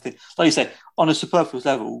 nothing. Like you say, on a superfluous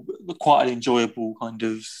level, quite an enjoyable kind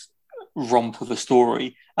of romp of a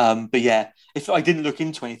story. But yeah, if I didn't look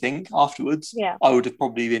into anything afterwards, I would have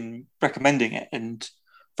probably been recommending it and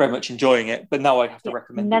very much enjoying it. But now I have to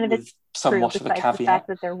recommend it with somewhat of a caveat. The fact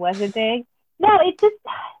that there was a dig. No, it's just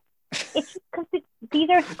because these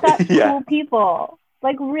are such cool people.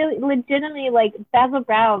 Like, really, legitimately, like, Basil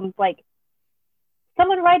Brown's, like,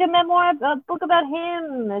 someone write a book about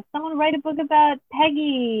him. Someone write a book about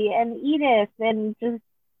Peggy and Edith, and just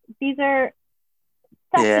these are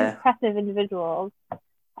such impressive individuals.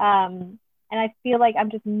 And I feel like I'm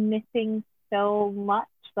just missing so much.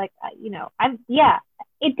 Like,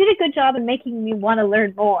 it did a good job in making me want to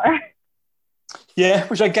learn more. Yeah,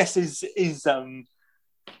 which I guess is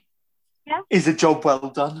a job well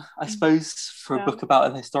done, I suppose, for a book about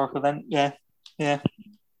an historical event. Yeah.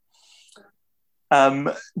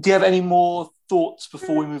 Do you have any more thoughts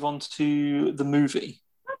before we move on to the movie?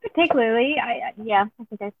 Not particularly. I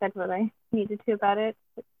think I said what I needed to about it.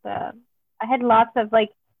 I had lots of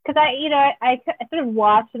like, because I sort of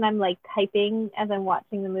watch and I'm like typing as I'm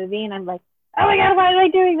watching the movie, and I'm like, oh my god, why am I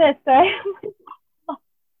doing this? So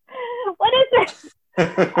what is this?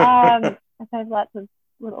 I have lots of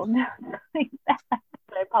little notes like that. I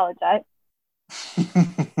apologize.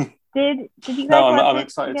 Did you guys watch I'm it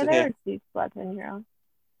excited together, to hear. or did you watch it on your own?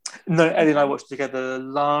 No, Eddie and I watched together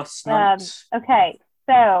last night. Okay,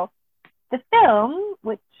 so the film,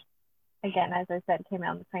 which again, as I said, came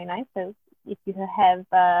out on the 29th, so if you have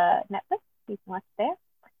Netflix, you can watch it there.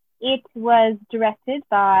 It was directed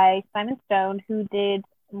by Simon Stone, who did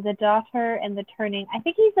The Daughter and The Turning. I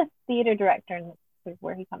think he's a theater director, and that's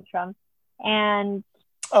where he comes from. And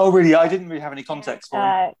oh, really? I didn't really have any context for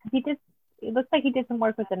him. It looks like he did some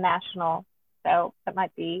work with the National, so that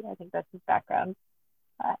might be, I think that's his background.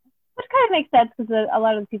 Which kind of makes sense because a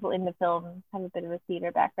lot of the people in the film have a bit of a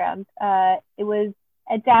theater background. It was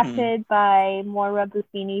adapted by Maura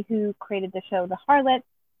Buffini, who created the show The Harlot.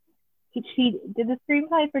 She did the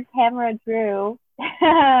screenplay for Tamara Drew,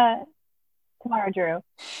 and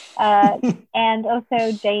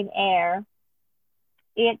also Jane Eyre.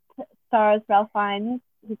 It stars Ralph Fiennes,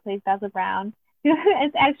 who plays Basil Brown, who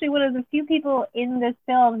is actually one of the few people in this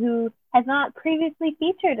film who has not previously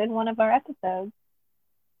featured in one of our episodes.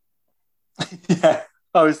 Yeah,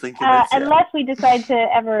 I was thinking this. Unless we decide to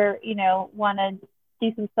ever, want to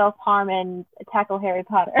do some self-harm and tackle Harry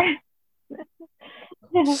Potter.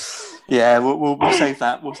 Yeah, we'll save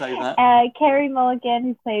that. We'll save that. Carey Mulligan,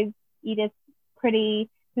 who plays Edith Pretty,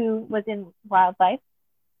 who was in Wildlife.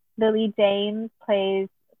 Lily James plays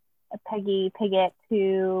Peggy Pigott,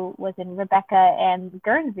 who was in Rebecca and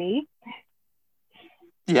Guernsey.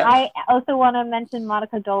 Yeah. I also want to mention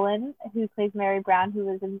Monica Dolan, who plays Mary Brown, who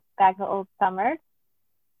was in Back to Old Summer.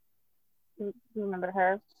 You remember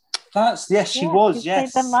her? She was.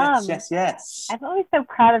 Yes. The mom. Yes. I'm always so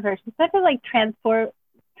proud of her. She's such a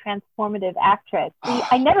transformative actress.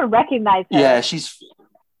 I never recognized her. Yeah, she's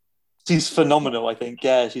phenomenal. I think.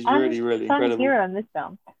 Yeah, she's really incredible. Hero in this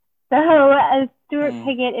film. So Stuart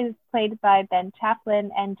Pigott is played by Ben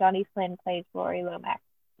Chaplin, and Johnny Flynn plays Rory Lomax.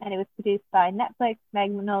 And it was produced by Netflix,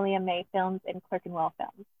 Magnolia May Films, and Clerkenwell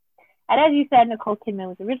Films. And as you said, Nicole Kidman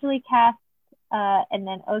was originally cast, and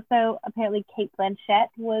then also apparently Cate Blanchett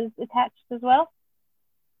was attached as well.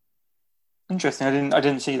 Interesting. I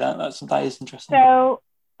didn't see that. That is interesting. So,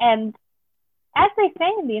 and as they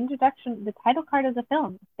say in the introduction, the title card of the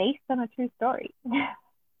film, based on a true story.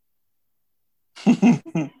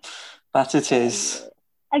 That it is.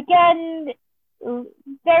 Again,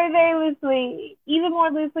 very, very loosely, even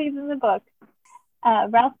more loosely than the book,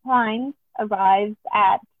 Ralph Fiennes arrives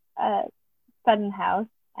at Sudden House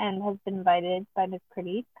and has been invited by Miss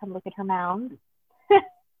Pretty to come look at her mound.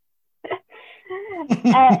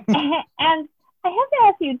 And I have to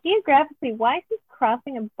ask you, geographically, why is he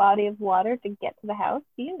crossing a body of water to get to the house?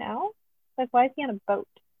 Do you know? Like, why is he on a boat?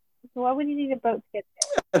 So why would you need a boat to get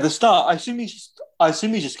there? At the start, I assume he's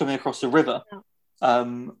just coming across the river. No.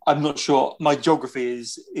 I'm not sure. My geography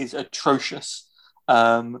is atrocious.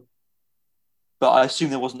 But I assume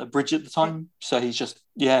there wasn't a bridge at the time, so he's just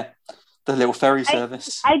the little ferry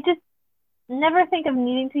service. I just never think of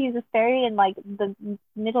needing to use a ferry in like the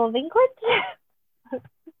middle of England.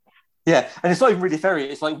 Yeah, and it's not even really a ferry.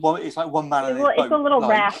 It's like one man in his boat. It's a little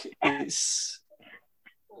raft.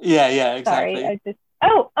 Yeah, exactly. Sorry,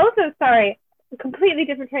 also sorry. A completely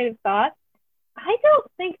different train of thought. I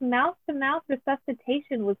don't think mouth-to-mouth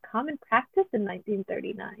resuscitation was common practice in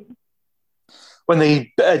 1939. When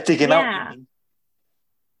they dig him out.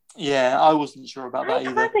 Yeah, I wasn't sure about that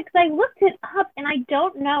either. Because I looked it up, and I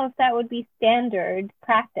don't know if that would be standard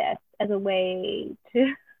practice as a way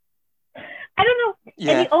to. I don't know.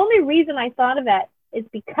 Yeah. And the only reason I thought of that is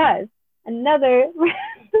because another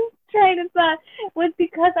train of thought was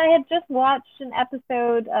because I had just watched an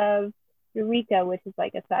episode of Eureka, which is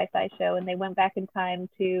like a sci-fi show, and they went back in time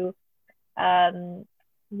to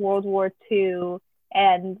World War II,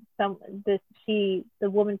 and the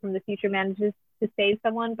woman from the future manages to save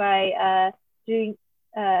someone by doing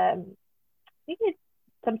I think it's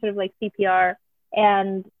some sort of like CPR,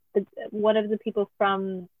 and one of the people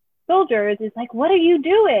from Soldiers is like, "What are you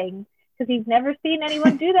doing?" Because he's never seen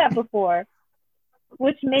anyone do that before,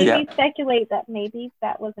 which made me speculate that maybe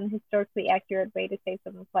that was an historically accurate way to save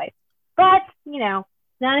someone's life. But not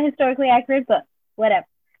historically accurate, but whatever.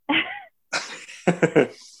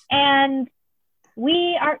 And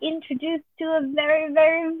we are introduced to a very,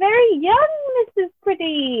 very, very young Mrs.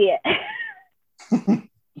 Pretty.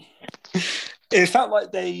 It felt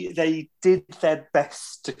like they did their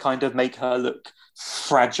best to kind of make her look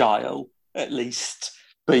fragile, at least.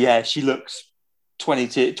 But yeah, she looks 20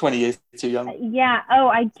 years too young. Yeah. Oh,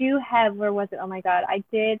 I do have, where was it? Oh my God. I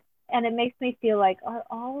did. And it makes me feel like, are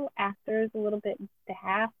all actors a little bit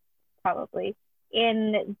daft? Probably.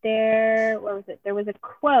 In their, what was it? There was a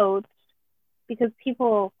quote, because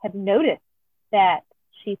people have noticed that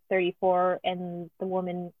she's 34 and the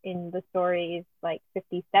woman in the story is like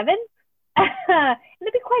 57.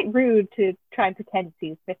 It'd be quite rude to try and pretend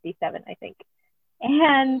she's 57, I think.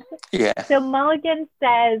 And so Mulligan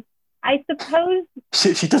says, I suppose...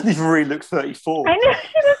 She doesn't even really look 34. I know,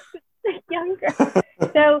 she looks younger.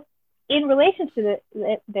 So in relation to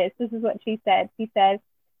this is what she said. She said,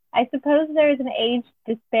 I suppose there is an age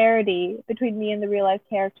disparity between me and the real-life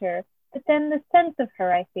character, but then the sense of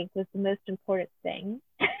her, I think, was the most important thing.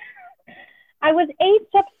 I was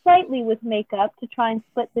aged up slightly with makeup to try and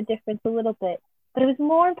split the difference a little bit, but it was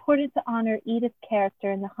more important to honor Edith's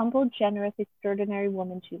character and the humble, generous, extraordinary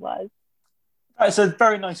woman she was. It's a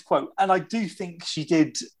very nice quote, and I do think she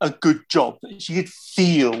did a good job. She did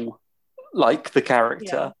feel like the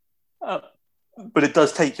character, but it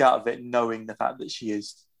does take you out of it knowing the fact that she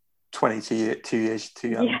is 22 years too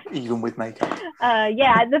young, even with makeup.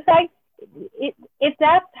 The fact, if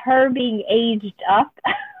that's her being aged up...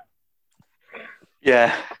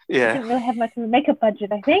 Yeah. Didn't really have much of a makeup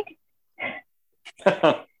budget, I think.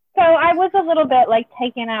 So I was a little bit like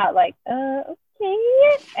taken out, like,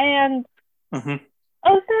 okay. And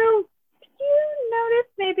also, did you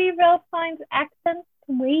notice maybe Ralph Fiennes' accent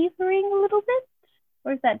wavering a little bit?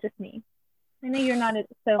 Or is that just me? I know you're not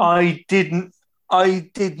so... I did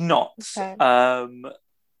not. Okay.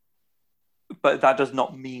 But that does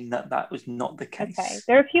not mean that was not the case. Okay.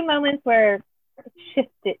 There are a few moments where it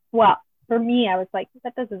shifted. Well, for me, I was like,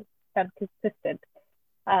 that doesn't sound consistent.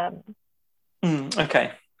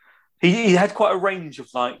 Okay. He had quite a range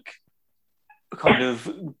of like kind of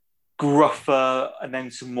gruffer and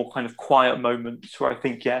then some more kind of quiet moments where I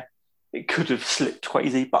think, it could have slipped quite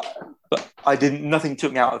easy, but nothing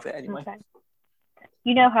took me out of it anyway. Okay.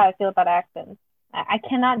 You know how I feel about accents. I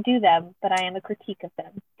cannot do them, but I am a critique of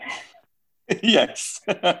them. Yes.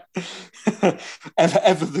 ever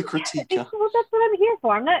the critiquer. Well, that's what I'm here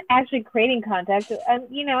for. I'm not actually creating content.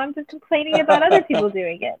 I'm just complaining about other people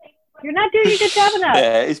doing it. You're not doing a good job enough.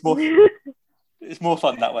 Yeah, it's more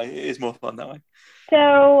fun that way. It is more fun that way.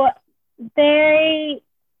 So they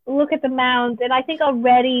look at the mounds, and I think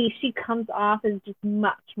already she comes off as just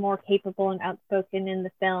much more capable and outspoken in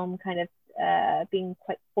the film, kind of being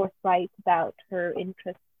quite forthright about her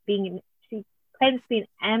interests. She claims to be an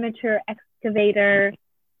amateur excavator,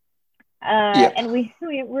 and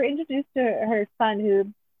we're introduced to her son,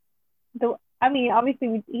 who,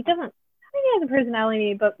 obviously he doesn't. I think he has a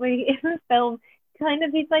personality, but in the film, kind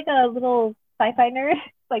of he's like a little sci-fi nerd,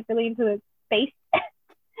 like really into the space.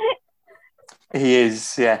 He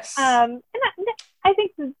is, yes. And I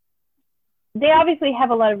think they obviously have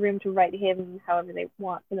a lot of room to write him however they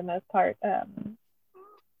want for the most part,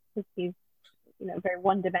 because he's very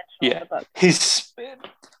one-dimensional in the book.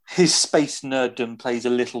 His space nerddom plays a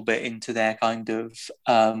little bit into their kind of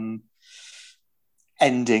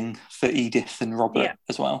ending for Edith and Robert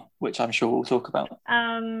as well, which I'm sure we'll talk about.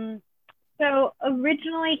 So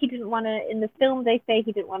originally he didn't want to, in the film they say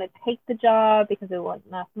he didn't want to take the job because there wasn't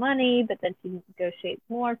enough money, but then she negotiates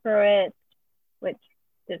more for it, which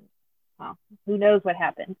didn't, well, who knows what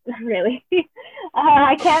happened, really.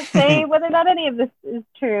 I can't say whether or not any of this is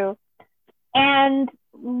true. And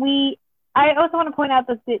I also want to point out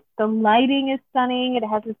that the lighting is stunning. It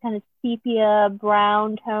has this kind of sepia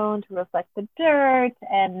brown tone to reflect the dirt,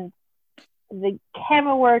 and the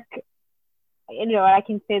camera work, I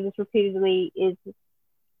can say this repeatedly, is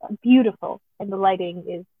beautiful, and the lighting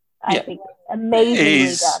is, I think,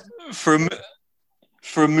 amazingly done.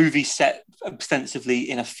 For a movie set ostensibly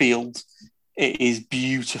in a field, it is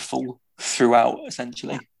beautiful throughout,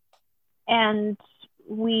 essentially. And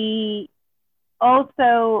we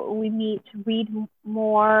meet Reed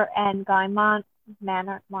Moore and Guy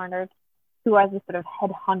Marnard, who are the sort of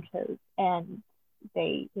head honchos, and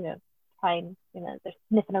they, try and, they're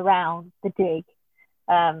sniffing around the dig.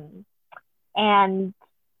 And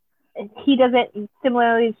he does it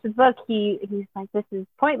similarly to the book. He's like, this is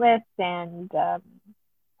pointless, and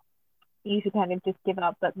you should kind of just give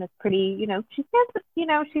up. But Miss Pretty, she says,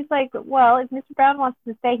 she's like, well, if Mr. Brown wants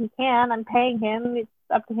to stay, he can. I'm paying him. It's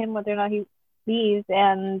up to him whether or not he leaves.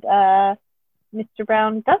 And Mr.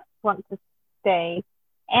 Brown does want to stay.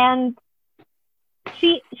 And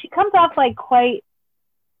she comes off like quite,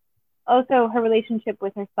 also her relationship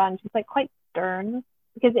with her son, she's like quite stern,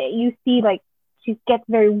 because you see like she gets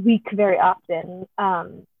very weak very often,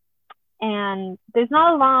 and there's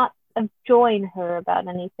not a lot of joy in her about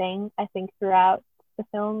anything, I think, throughout the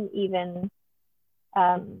film, even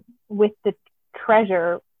with the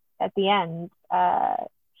treasure at the end.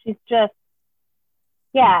 She's just,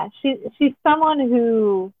 she's someone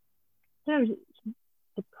who, she's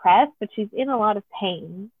depressed, but she's in a lot of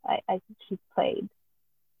pain. I think she's played.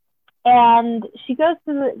 And she goes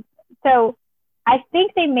to so I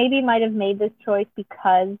think they maybe might have made this choice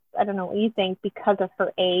because, I don't know what you think, because of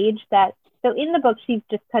her age. So in the book, she's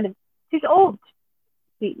just she's old.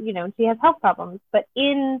 She has health problems. But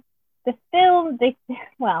in the film, the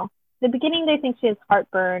beginning, they think she has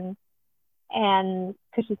heartburn, and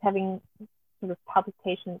because she's having sort of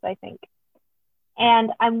palpitations, I think.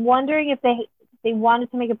 And I'm wondering if they wanted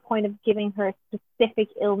to make a point of giving her a specific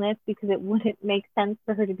illness because it wouldn't make sense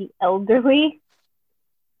for her to be elderly.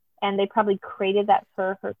 And they probably created that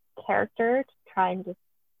for her character to try and just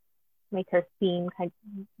make her seem kind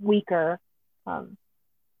of weaker. I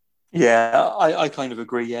kind of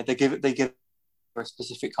agree. Yeah, they give her a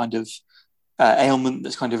specific kind of ailment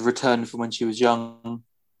that's kind of returned from when she was young.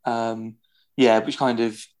 Which kind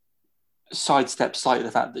of sidesteps slightly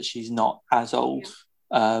the fact that she's not as old.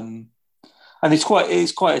 And it's quite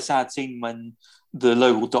a sad scene when the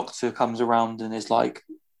local doctor comes around and is like,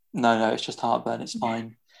 no, it's just heartburn, it's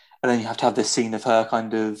fine. And then you have to have this scene of her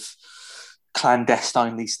kind of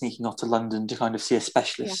clandestinely sneaking off to London to kind of see a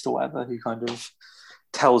specialist or whatever, who kind of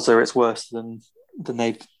tells her it's worse than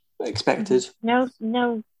they expected. No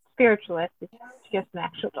spiritualist, it's just an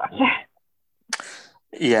actual doctor.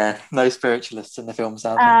 Yeah, no spiritualists in the film,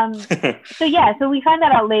 sadly. So we find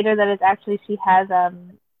that out later that it's actually she has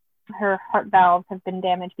her heart valves have been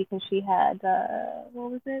damaged because she had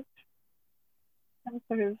what was it? Some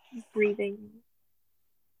sort of breathing.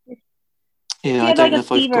 Yeah, she had like a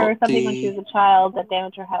fever or something when she was a child that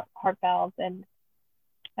damaged her heart valves, and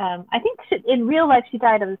I think in real life she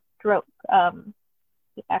died of a stroke.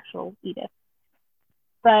 The actual Edith,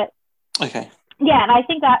 but okay. Yeah, and I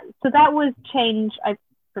think that was changed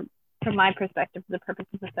from my perspective for the purpose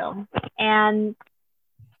of the film. And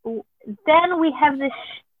then we have this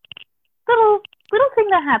little thing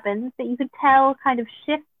that happens that you could tell kind of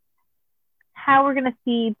shifts how we're going to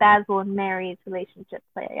see Basil and Mary's relationship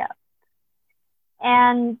play out.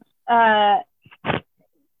 And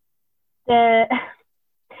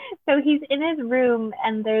so he's in his room,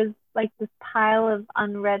 and there's like this pile of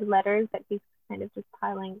unread letters that he's kind of just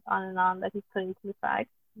piling on and on that he's putting to the side.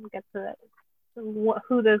 We'll get to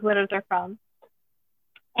who those letters are from.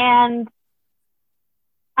 And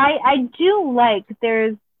I do like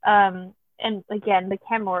there's and again the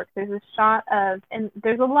camera work. There's a shot of, and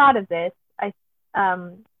there's a lot of this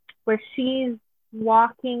where she's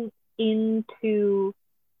walking into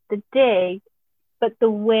the dig, but the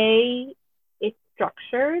way it's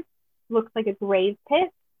structured looks like a grave pit,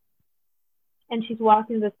 and she's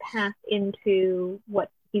walking this path into what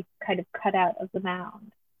he's kind of cut out of the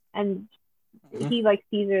mound, and he like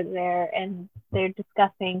sees her there, and they're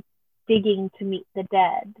discussing digging to meet the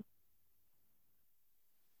dead,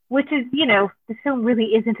 which is, you know, the film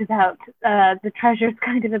really isn't about the treasure. It's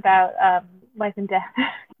kind of about life and death.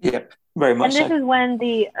 Yeah, very much. And this is when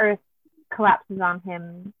the earth collapses on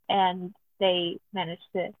him, and they manage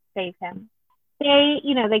to save him. They,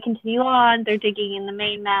 you know, they continue on. They're digging in the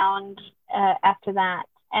main mound after that,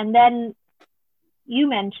 and then you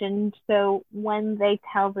mentioned, so when they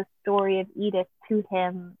tell the story of Edith to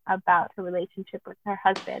him about her relationship with her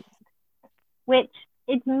husband, which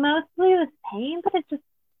it's mostly the same, but it's just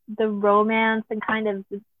the romance and kind of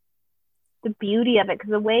the beauty of it,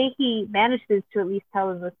 because the way he manages to at least tell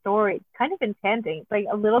them the story, it's kind of enchanting. It's like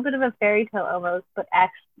a little bit of a fairy tale almost, but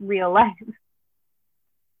actually real life.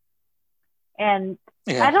 And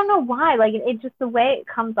yeah. I don't know why, like it just the way it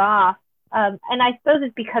comes off. And I suppose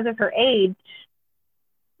it's because of her age,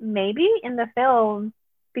 maybe in the film,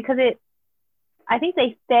 because I think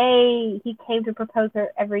they say he came to propose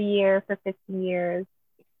her every year for 15 years.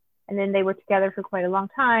 And then they were together for quite a long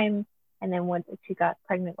time. And then once she got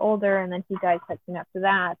pregnant older, and then he died quite soon after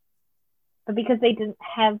that. But because they didn't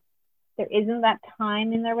have, there isn't that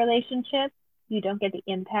time in their relationship, you don't get the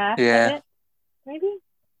impact of it, maybe?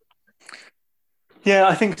 Yeah,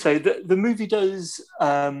 I think so. The movie does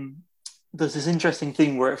this interesting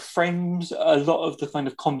thing where it frames a lot of the kind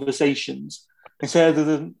of conversations instead of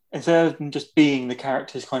them just being the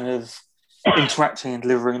characters kind of interacting and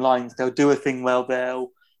delivering lines. They'll do a thing where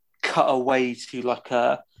they'll cut away to like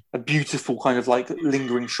a beautiful kind of like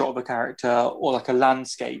lingering shot of a character or like a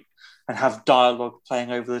landscape and have dialogue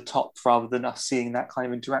playing over the top rather than us seeing that kind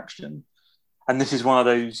of interaction. And this is one of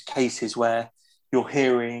those cases where you're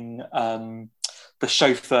hearing the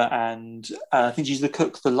chauffeur and I think she's the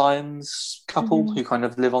cook, the Lyons couple who kind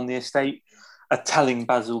of live on the estate, are telling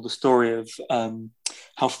Basil the story of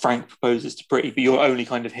how Frank proposes to Pretty, but you're only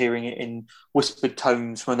kind of hearing it in whispered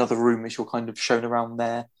tones from another room as you're kind of shown around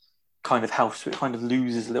their kind of house. So it kind of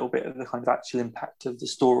loses a little bit of the kind of actual impact of the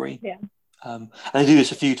story. Yeah. And they do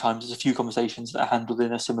this a few times. There's a few conversations that are handled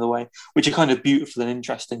in a similar way, which are kind of beautiful and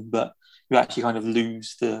interesting, but you actually kind of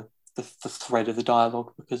lose the thread of the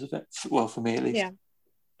dialogue because of it. Well, for me at least. Yeah.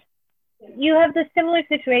 You have the similar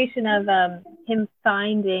situation of him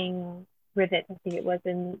finding Rivet, I think it was,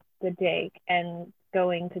 in the dig, and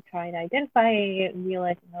going to try and identify it and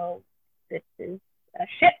realizing, oh, this is a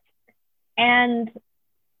ship. And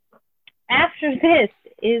after this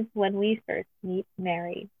is when we first meet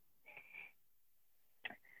Mary.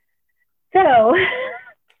 So,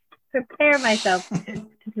 prepare myself to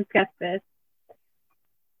discuss this.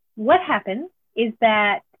 What happened is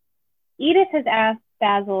that Edith has asked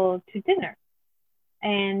Basil to dinner,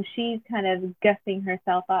 and she's kind of gussing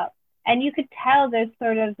herself up. And you could tell there's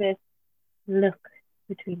sort of this look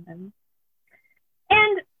between them.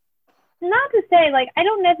 And not to say, like, I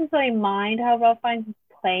don't necessarily mind how Ralph Fiennes is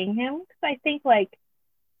playing him, because I think, like,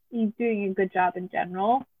 he's doing a good job in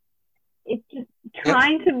general. It's just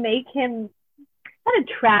trying to make him not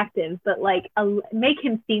attractive, but like make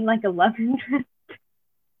him seem like a love interest.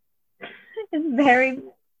 It's very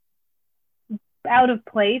out of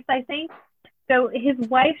place, I think. So his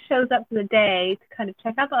wife shows up for the day to kind of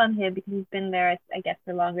check up on him because he's been there, I guess,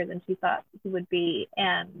 for longer than she thought he would be.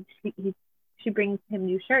 And she brings him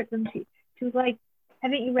new shirts, and she was like,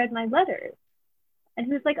 "Haven't you read my letters?" And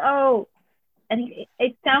he was like, "Oh." And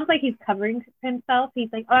it sounds like he's covering himself. He's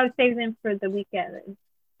like, "Oh, I was saving them for the weekend."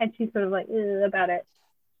 And she's sort of like, about it.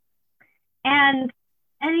 And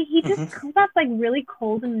he just comes off like really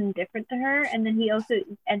cold and indifferent to her. And then he also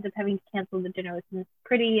ends up having to cancel the dinner with Miss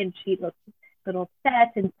Pretty, and she looks a little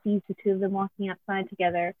upset and sees the two of them walking outside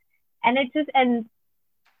together. And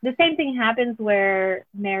the same thing happens where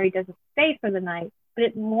Mary doesn't stay for the night, but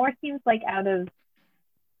it more seems like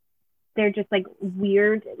they're just like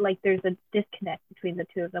weird, like there's a disconnect between the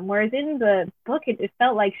two of them. Whereas in the book, it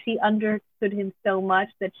felt like she understood him so much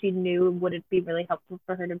that she knew would it be really helpful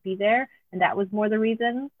for her to be there. And that was more the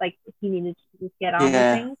reason, like he needed to just get on with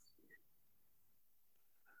things.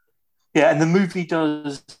 Yeah, and the movie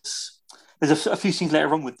does there's a few scenes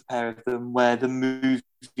later on with the pair of them where the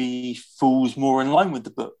movie falls more in line with the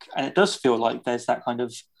book, and it does feel like there's that kind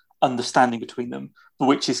of understanding between them,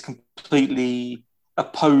 which is completely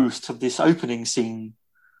opposed to this opening scene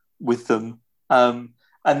with them.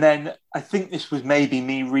 And then I think this was maybe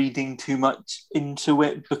me reading too much into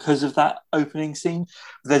it because of that opening scene.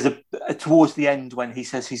 There's a towards the end when he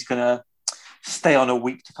says he's going to stay on a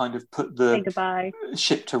week to kind of put the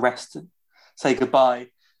ship to rest and say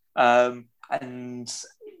goodbye. And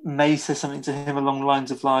May says something to him along the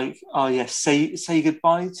lines of like, "Oh yes, say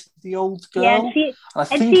goodbye to the old girl." Yeah,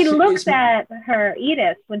 she looks at her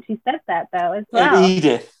Edith when she says that though as well.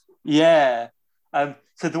 Edith, yeah.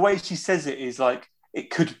 So the way she says it is like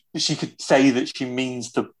she could say that she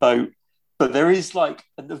means the boat, but there is like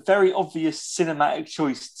a very obvious cinematic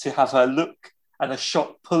choice to have her look and a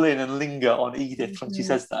shot pull in and linger on Edith when she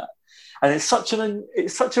says that, and it's such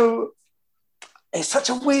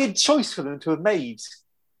a weird choice for them to have made,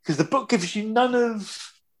 because the book gives you none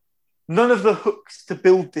of the hooks to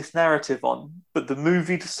build this narrative on, but the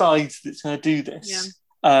movie decides that it's going to do this. Yeah.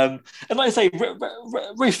 And like I say,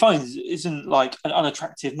 Ralph Fiennes isn't like an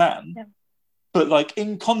unattractive man, but like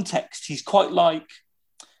in context, he's quite like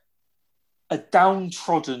a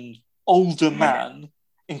downtrodden older man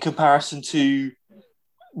in comparison to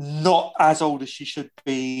not as old as she should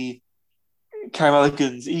be, Carey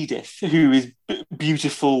Mulligan's Edith, who is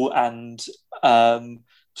beautiful and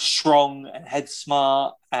strong and head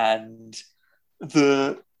smart, and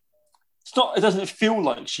it doesn't feel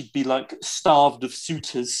like she'd be like starved of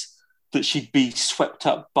suitors, that she'd be swept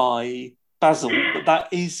up by Basil. But that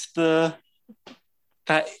is the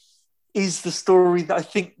story that I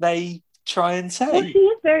think they try and say. Well, she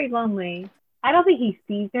is very lonely. I don't think he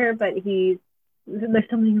sees her, but there's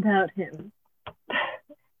something about him.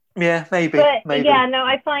 Yeah, maybe. Yeah, no,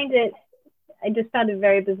 I just found it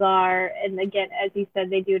very bizarre. And again, as you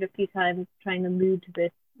said, they do it a few times, trying to allude to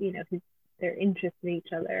this, their interest in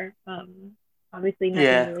each other. Obviously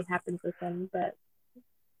nothing really happens with them, but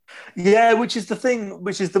yeah, which is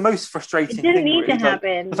the most frustrating thing. It didn't need to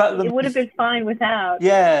happen. It would have been fine without.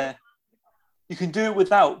 Yeah. You can do it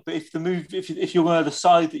without, but if you're going to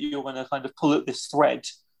decide that you're going to kind of pull at this thread,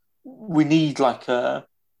 we need like a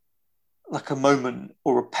moment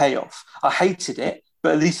or a payoff. I hated it,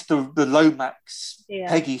 but at least the Lomax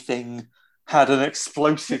Peggy thing had an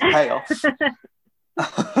explosive payoff.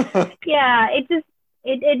 Yeah,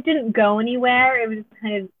 it didn't go anywhere. It was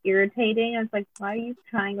kind of irritating. I was like, why are you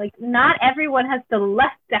trying? Like, not everyone has to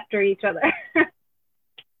lust after each other.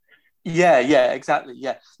 Yeah, exactly.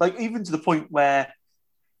 Yeah, like even to the point where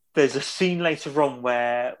there's a scene later on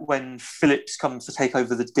where when Phillips comes to take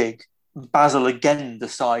over the dig, Basil again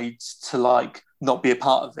decides to like not be a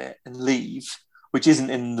part of it and leave, which isn't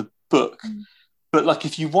in the book. But like,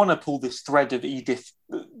 if you want to pull this thread of Edith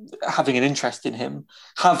having an interest in him,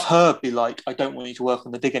 have her be like, I don't want you to work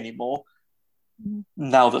on the dig anymore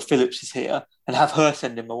now that Phillips is here, and have her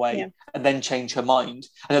send him away and then change her mind.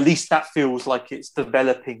 And at least that feels like it's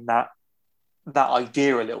developing that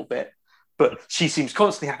idea a little bit. But she seems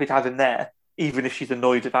constantly happy to have him there, even if she's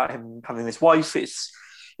annoyed about him having this wife. It's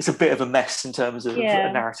a bit of a mess in terms of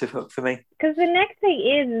a narrative hook for me. Because the next thing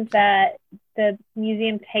is that the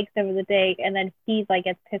museum takes over the dig, and then he like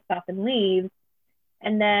gets pissed off and leaves,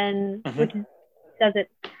 and then which doesn't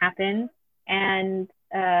happen, and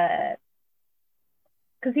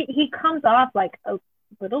because he comes off like a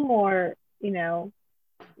little more, he'll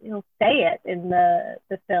say it in the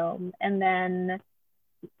film, and then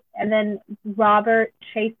Robert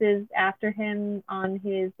chases after him on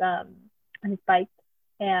his bike.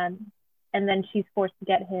 And then she's forced to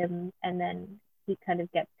get him, and then he kind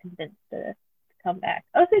of gets convinced to come back.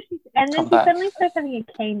 Oh, so she suddenly starts having a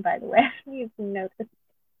cane, by the way. I don't even notice.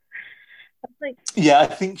 I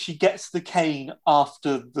think she gets the cane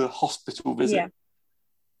after the hospital visit.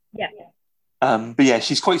 Yeah. But yeah,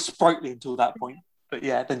 she's quite sprightly until that point. But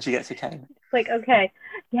yeah, then she gets a cane. It's like, okay,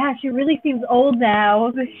 yeah, she really seems old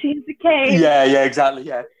now, but she has a cane. Yeah, exactly,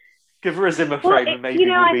 yeah. Give her a Zimmer frame and maybe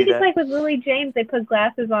I think it's like with Lily James, they put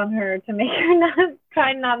glasses on her to make her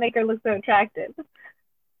not make her look so attractive.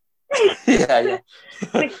 Yeah.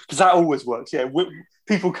 Because that always works, yeah.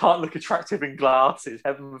 People can't look attractive in glasses,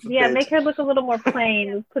 heaven forbid. Yeah, make her look a little more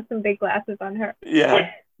plain. Put some big glasses on her. Yeah.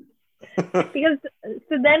 So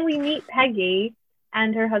then we meet Peggy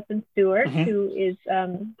and her husband Stuart, who is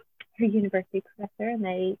her university professor, and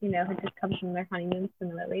they, had just come from their honeymoon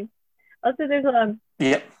similarly. Also, there's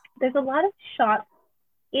a lot of shots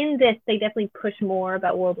in this. They definitely push more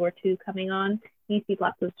about World War II coming on. You see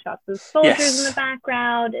lots of shots of soldiers in the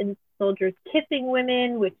background and soldiers kissing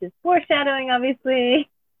women, which is foreshadowing, obviously.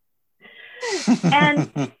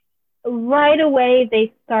 And right away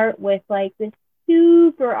they start with like this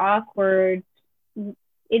super awkward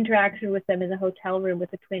interaction with them in the hotel room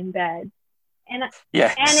with the twin beds. And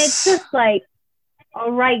yes. And it's just like,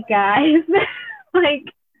 all right, guys. Like,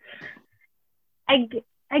 I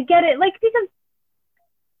get it. Like, because,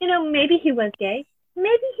 maybe he was gay.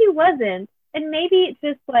 Maybe he wasn't. And maybe it's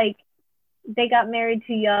just like they got married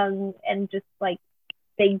too young and just like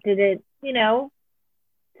they didn't,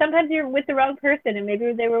 sometimes you're with the wrong person and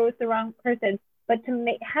maybe they were with the wrong person. But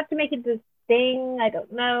to have to make it this thing, I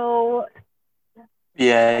don't know.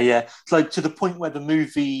 Yeah. It's like to the point where the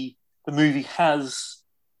movie has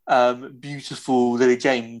beautiful Lily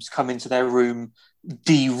James come into their room,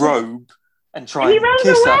 derobe, and try and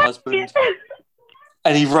kiss her husband.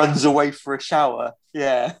 And he runs away for a shower.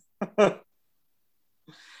 Yeah.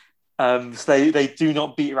 So they do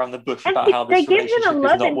not beat around the bush about how this relationship is not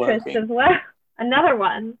working. They give him a love interest as well. Another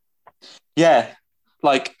one. Yeah.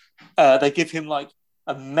 Like, they give him like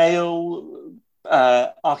a male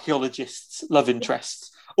archaeologist's love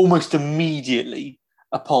interest almost immediately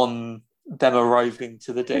upon them arriving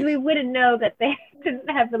to the dig. We wouldn't know that they didn't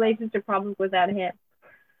have relationship problems without him.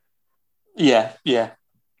 Yeah.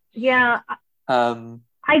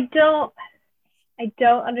 I don't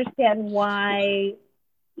understand why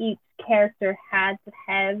each character had to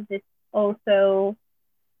have this also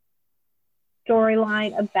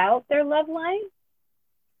storyline about their love life.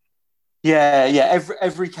 Yeah.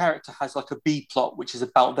 Every character has like a B plot, which is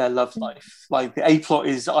about their love life. Like the A plot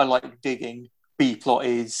is I like digging. B plot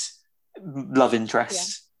is love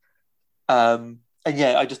interests. Yeah. And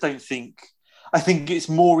yeah, I just don't think. I think it's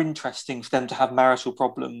more interesting for them to have marital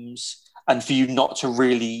problems and for you not to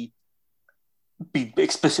really be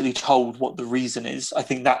explicitly told what the reason is. I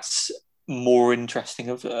think that's more interesting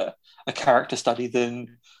of a character study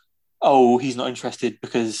than, oh, he's not interested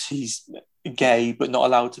because he's gay but not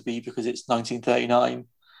allowed to be because it's 1939.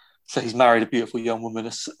 So he's married a beautiful young woman,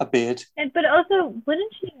 a beard. But also,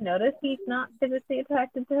 wouldn't she notice he's not physically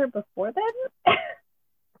attracted to her before then?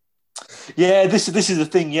 Yeah, this is the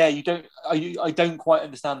thing. Yeah, I don't quite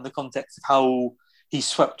understand the context of how he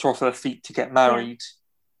swept her off her feet to get married.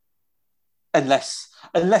 Yeah. Unless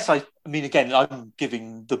I mean, again, I'm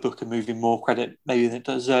giving the book and movie more credit maybe than it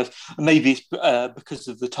deserves. Maybe it's because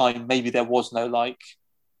of the time. Maybe there was no like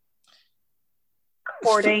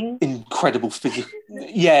courting, incredible physical.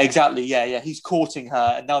 Yeah, exactly. Yeah. He's courting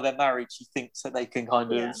her, and now they're married. She thinks that they can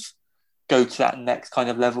kind of go to that next kind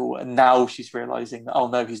of level, and now she's realizing that, oh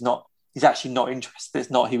no, he's not. He's actually not interested.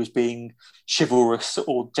 It's not he was being chivalrous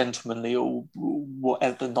or gentlemanly or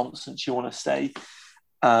whatever nonsense you want to say.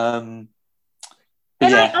 And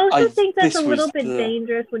yeah, I also think that's a little bit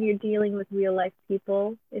dangerous when you're dealing with real life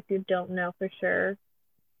people if you don't know for sure.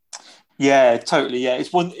 Yeah, totally. Yeah,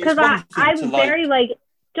 it's one. Because I'm very like,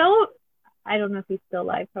 don't. I don't know if he's still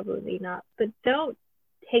alive. Probably not. But don't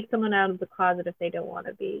take someone out of the closet if they don't want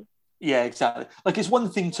to be. Yeah, exactly. Like it's one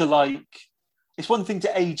thing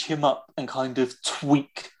to age him up and kind of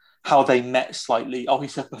tweak how they met slightly. Oh,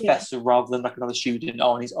 he's a professor rather than like another student.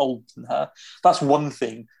 Oh, and he's older than her. That's one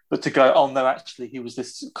thing. But to go, oh no, actually he was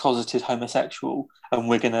this closeted homosexual, and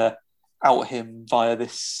we're gonna out him via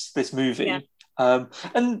this movie. Yeah.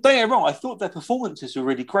 And don't get me wrong, I thought their performances were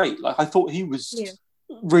really great. Like I thought he was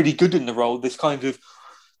really good in the role. This kind of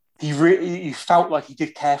he felt like he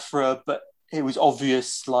did care for her, but it was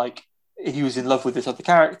obvious like he was in love with this other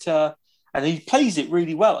character. And he plays it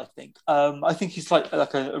really well, I think. I think he's like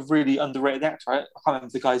a really underrated actor. I can't remember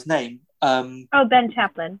the guy's name. Ben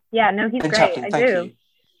Chaplin. Yeah, no, he's Ben great. Chaplin, thank you. You.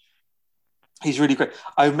 He's really great.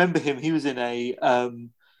 I remember him. He was in a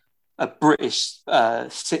British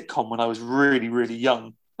sitcom when I was really, really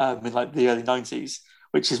young, in like the early 90s,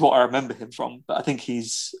 which is what I remember him from. But I think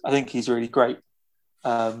he's really great.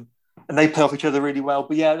 And they play off each other really well.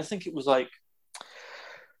 But yeah, I think it was like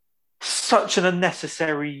such an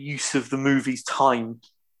unnecessary use of the movie's time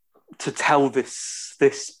to tell this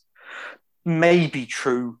may be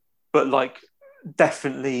true, but like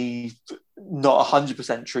definitely not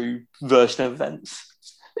 100% true version of events.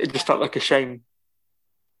 It just felt like a shame.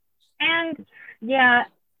 And yeah,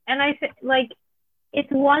 and I think like it's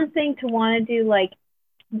one thing to want to do like,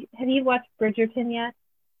 have you watched Bridgerton yet?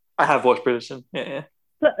 I have watched Bridgerton. Yeah.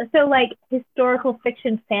 So like historical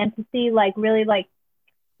fiction fantasy, like really like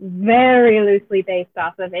very loosely based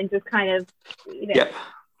off of, and just kind of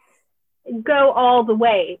go all the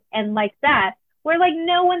way and like that, where like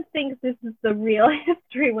no one thinks this is the real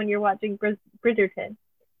history when you're watching Bridgerton,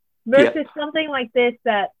 versus something like this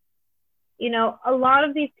that, you know, a lot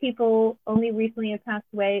of these people only recently have passed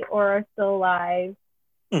away or are still alive,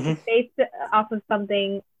 based off of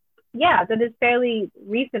something yeah, that is fairly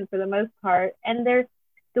recent for the most part. And there's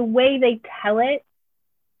the way they tell it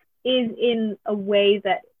is in a way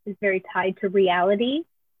that is very tied to reality.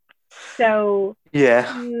 So Yeah,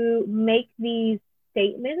 to make these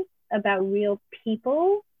statements about real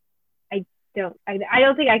people, I don't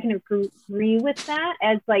think I can agree with that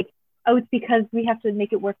as like, oh, it's because we have to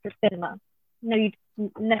make it work for cinema. No,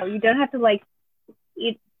 you don't have to like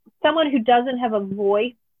it. Someone who doesn't have a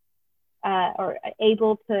voice or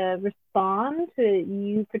able to respond to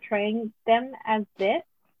you portraying them as this,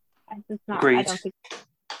 I agreed. don't think.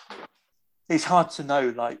 It's hard to know,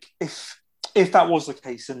 like, if that was the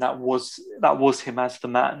case and that was him as the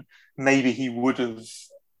man, maybe he would have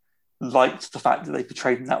liked the fact that they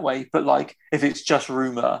portrayed him that way. But like, if it's just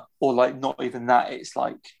rumor or like not even that, it's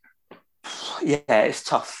like, yeah, it's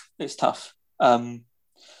tough. It's tough.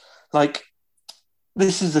 Like,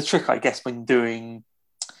 this is the trick, I guess, when doing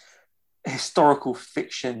historical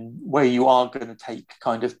fiction where you are going to take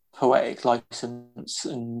kind of poetic license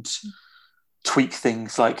and tweak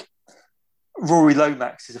things. Like, Rory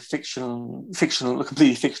Lomax is a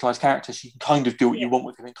completely fictionalized character, so you can kind of do what you want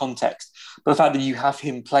with him in context. But the fact that you have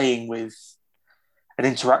him playing with and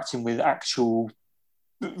interacting with actual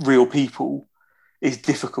real people is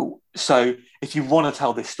difficult. So if you want to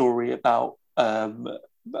tell this story about a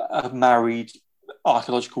married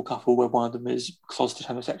archaeological couple where one of them is closeted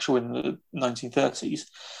homosexual in the 1930s,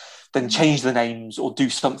 then change the names or do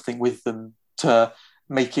something with them to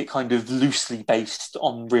make it kind of loosely based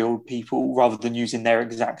on real people rather than using their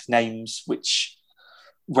exact names,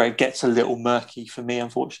 where it gets a little murky for me,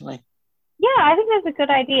 unfortunately. Yeah, I think that's a good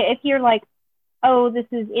idea. If you're like, oh, this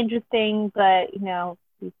is interesting, but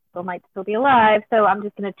these people might still be alive, so I'm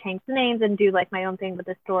just going to change the names and do like my own thing with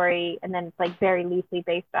the story, and then it's like very loosely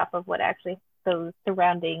based off of what actually those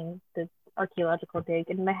surrounding the archaeological dig,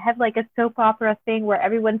 and have like a soap opera thing where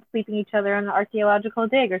everyone's sleeping each other on the archaeological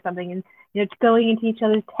dig or something, and going into each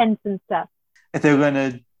other's tents and stuff. If they're going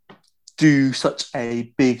to do such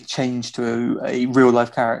a big change to a real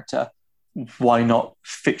life character, why not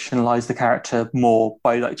fictionalize the character more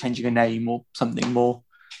by like changing a name or something more?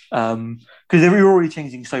 Because they're already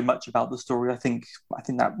changing so much about the story. I think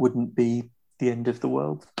that wouldn't be the end of the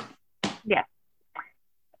world. Yeah,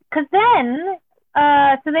 because then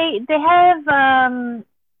so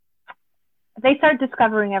they start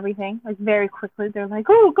discovering everything like very quickly. They're like,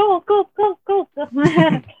 oh, gold.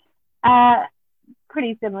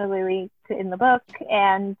 Pretty similarly to in the book,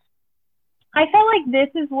 and I felt like this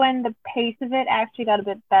is when the pace of it actually got a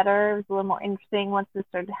bit better. It was a little more interesting once this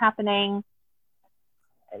started happening.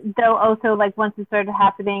 Though also, like, once it started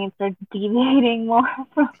happening, it started deviating more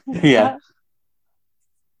from Yeah.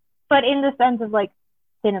 But in the sense of, like,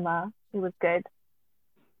 cinema, it was good.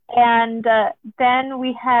 And then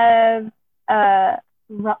we have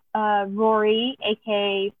Rory,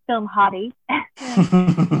 a.k.a. Film Hottie,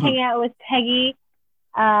 hanging out with Peggy.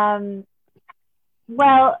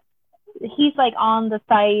 Well, he's like on the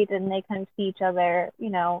site and they kind of see each other,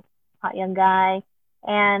 hot young guy.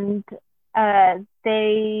 And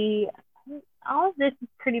all of this is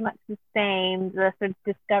pretty much the same, the sort of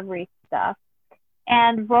discovery stuff.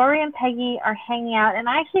 And Rory and Peggy are hanging out, and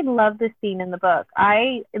I actually love this scene in the book.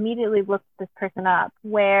 I immediately looked this person up,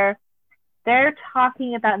 where they're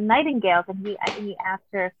talking about nightingales, and he asked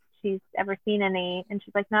her if she's ever seen any, and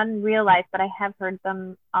she's like, not in real life, but I have heard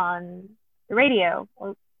them on the radio,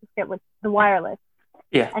 or with the wireless.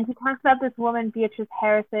 Yeah. And he talks about this woman, Beatrice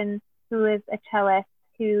Harrison, who is a cellist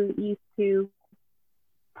who used to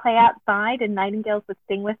play outside, and nightingales would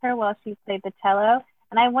sing with her while she played the cello.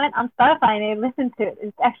 And I went on Spotify and I listened to it.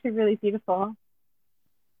 It's actually really beautiful.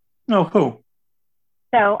 Oh, cool.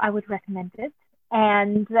 So I would recommend it.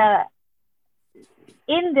 And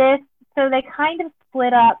in this, so they kind of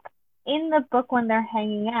split up. In the book when they're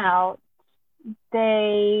hanging out,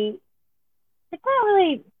 it's not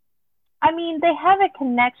really, I mean, they have a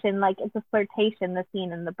connection, like it's a flirtation, the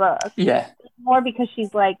scene in the book. Yeah. It's more because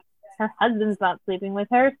she's like, her husband's not sleeping with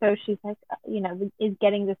her, so she's like, is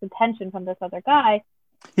getting this attention from this other guy.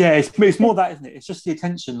 Yeah, it's more that, isn't it? It's just the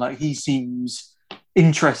attention. Like, he seems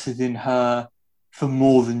interested in her for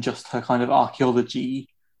more than just her kind of archaeology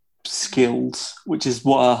skills, which is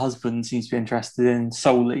what her husband seems to be interested in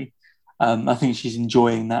solely. I think she's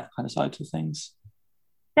enjoying that kind of side of things.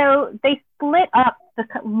 So they split up the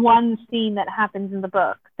one scene that happens in the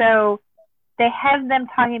book. So they have them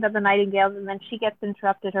talking about the nightingales, and then she gets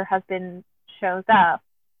interrupted. Her husband shows up,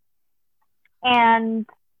 and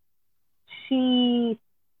she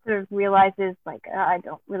sort of realizes, like, I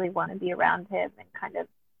don't really want to be around him, and kind of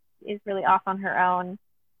is really off on her own.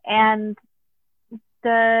 And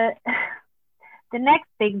the the next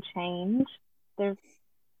big change, there's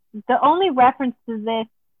the only reference to this.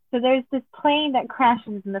 So there's this plane that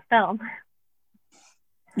crashes in the film.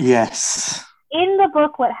 Yes. In the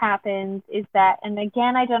book, what happens is that, and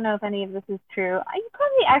again, I don't know if any of this is true. You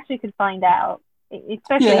probably actually could find out,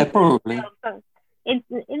 especially probably. In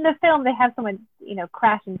the film, they have someone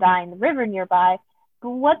crash and die in the river nearby. But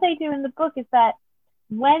what they do in the book is that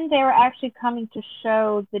when they were actually coming to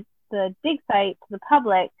show the dig site to the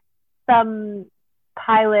public, some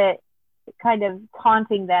pilot kind of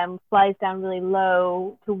taunting them flies down really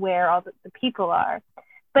low to where all the people are.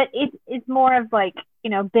 But it's more of like,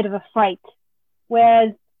 a bit of a fright.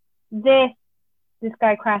 Whereas this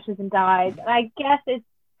guy crashes and dies. And I guess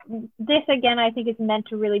this again, I think is meant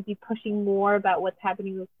to really be pushing more about what's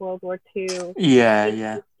happening with World War II.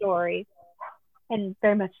 Yeah. Story. And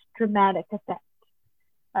very much dramatic effect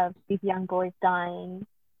of these young boys dying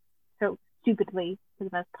so stupidly for the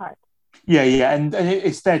most part. Yeah, and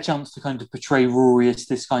it's their chance to kind of portray Rory as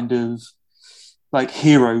this kind of like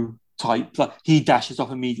hero type. Like he dashes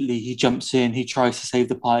off immediately, he jumps in, he tries to save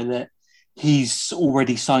the pilot. He's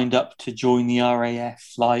already signed up to join the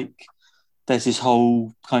RAF. Like there's this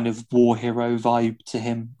whole kind of war hero vibe to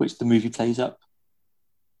him, which the movie plays up.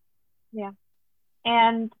 Yeah.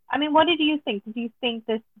 And I mean, what did you think? Did you think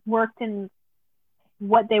this worked in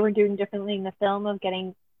what they were doing differently in the film of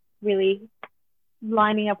getting really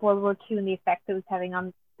lining up World War II and the effect it was having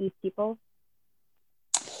on these people?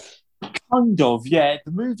 Kind of, yeah.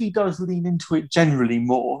 The movie does lean into it generally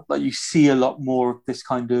more. Like you see a lot more of this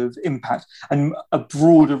kind of impact, and a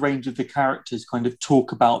broader range of the characters kind of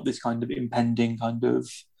talk about this kind of impending kind of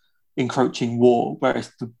encroaching war,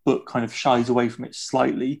 whereas the book kind of shies away from it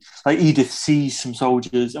slightly. Like Edith sees some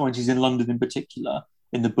soldiers, and when she's in London in particular,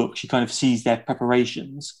 in the book, she kind of sees their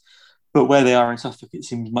preparations. But where they are in Suffolk, it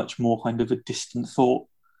seems much more kind of a distant thought.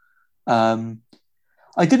 I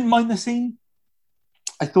didn't mind the scene.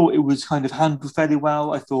 I thought it was kind of handled fairly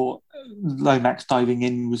well. I thought Lomax diving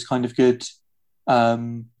in was kind of good.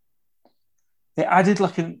 It added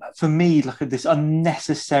for me this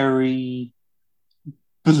unnecessary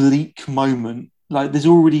bleak moment. Like there's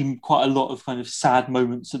already quite a lot of kind of sad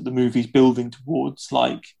moments that the movie's building towards,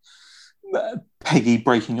 like Peggy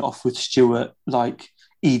breaking it off with Stuart, like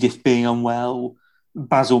Edith being unwell,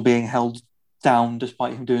 Basil being held down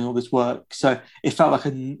despite him doing all this work. So it felt like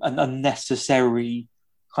an unnecessary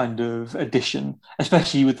kind of addition,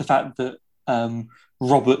 especially with the fact that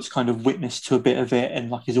Robert's kind of witness to a bit of it and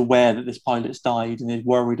like is aware that this pilot's died and is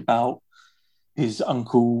worried about his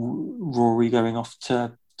uncle Rory going off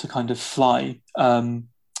to kind of fly. I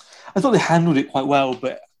thought they handled it quite well,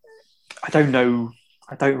 but I don't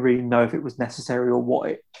really know if it was necessary or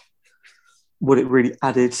what it really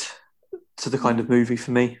added to the kind of movie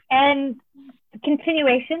for me. And the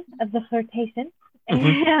continuation of the flirtation.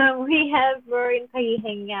 Mm-hmm. We have Rory and Peggy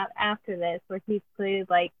hanging out after this, where he's clearly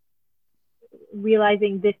like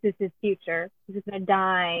realizing this is his future. He's going to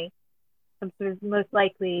die, some sort of most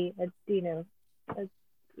likely a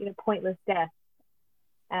pointless death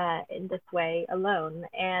in this way alone.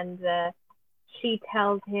 And she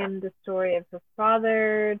tells him the story of her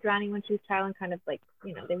father drowning when she was a child, and kind of like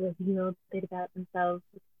they reveal a bit about themselves,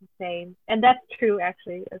 which is the same, and that's true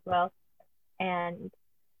actually as well. And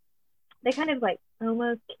they kind of like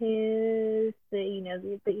almost kiss, but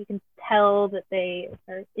you can tell that they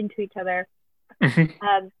are into each other.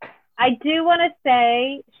 Mm-hmm. I do want to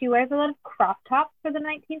say she wears a lot of crop tops for the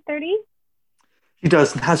 1930s. She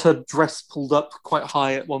does, and has her dress pulled up quite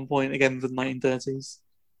high at one point, again, for the 1930s.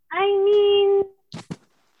 I mean,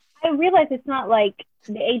 I realize it's not like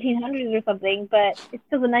the 1800s or something, but it's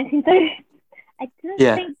still the 1930s. I didn't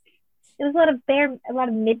think there was a lot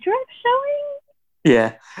of midriff showing.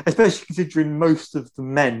 Yeah, especially considering most of the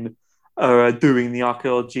men are doing the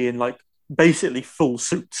archaeology in like basically full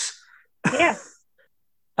suits. Yeah.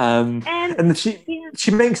 And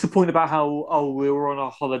she makes the point about how we were on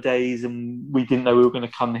our holidays and we didn't know we were going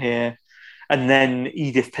to come here, and then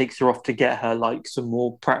Edith takes her off to get her like some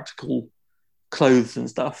more practical clothes and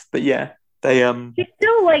stuff. But yeah, they she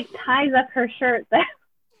still like ties up her shirt.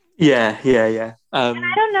 Yeah. And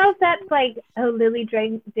I don't know if that's like, Lily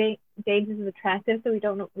James is attractive, so we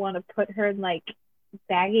don't want to put her in like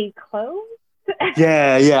baggy clothes.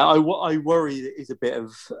 Yeah. I worry it is a bit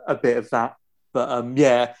of that, but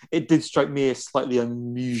it did strike me as slightly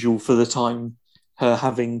unusual for the time, her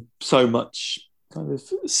having so much kind of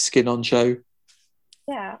skin on show.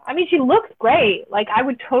 Yeah, I mean she looks great. Like I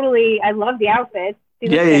love the outfit.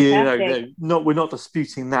 No, we're not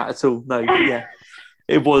disputing that at all. No, yeah.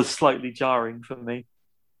 It was slightly jarring for me.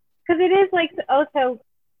 Because it is like also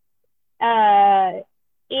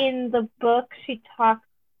in the book, she talks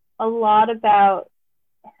a lot about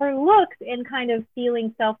her looks and kind of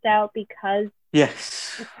feeling self-doubt because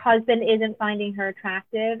Yes. her husband isn't finding her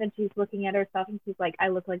attractive, and she's looking at herself and she's like, I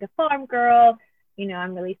look like a farm girl. You know,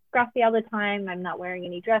 I'm really scruffy all the time. I'm not wearing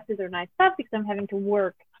any dresses or nice stuff because I'm having to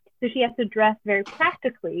work. So she has to dress very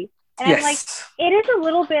practically. And Yes. I'm like, it is a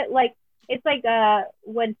little bit like, it's like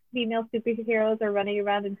when female superheroes are running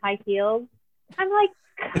around in high heels. I'm like,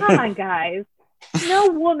 come on, guys. No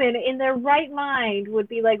woman in their right mind would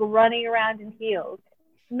be like running around in heels.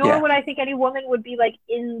 Nor would I think any woman would be like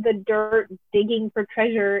in the dirt digging for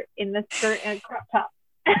treasure in the skirt and crop top.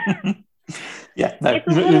 Yeah, no, it's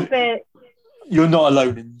a little bit. You're not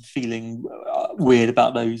alone in feeling weird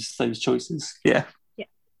about those choices. Yeah. Yeah,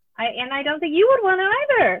 I don't think you would want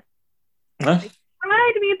to either. No. Like,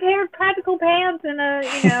 try to be a pair of practical pants and a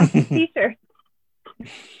t-shirt.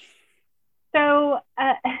 So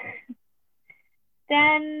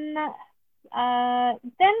then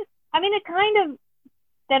I mean, it kind of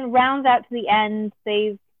then rounds out to the end.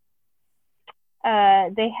 They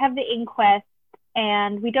have the inquest,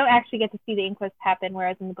 and we don't actually get to see the inquest happen,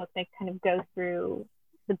 whereas in the book they kind of go through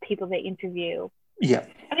the people they interview. Yeah.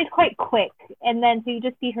 And it's quite quick. And then so you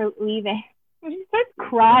just see her leaving. She starts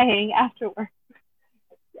crying afterwards.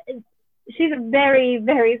 She's a very,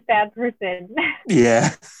 very sad person.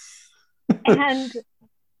 Yeah. And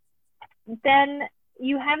then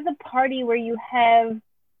you have the party where you have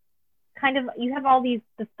all the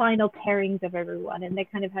final pairings of everyone, and they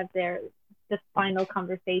kind of have the final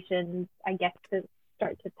conversations, I guess, to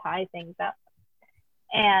start to tie things up.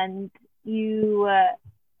 And you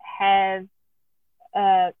have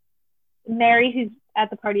Mary, who's at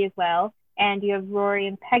the party as well, and you have Rory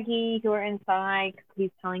and Peggy who are inside.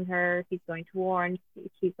 He's telling her he's going to war, and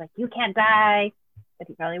she's like, you can't die, but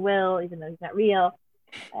he probably will, even though he's not real.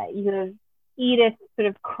 You have Edith sort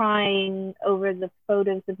of crying over the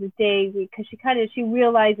photos of the day because she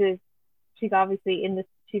realizes she's obviously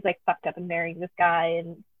she's like fucked up and marrying this guy.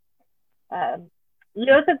 And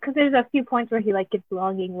you also, because there's a few points where he like gives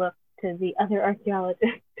longing looks to the other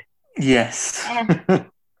archaeologist. Yes. And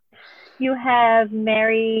you have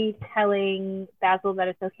Mary telling Basil that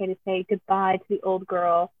it's okay to say goodbye to the old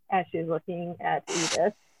girl as she's looking at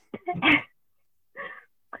Edith.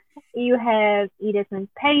 You have Edith and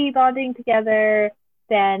Peggy bonding together.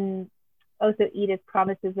 Then also Edith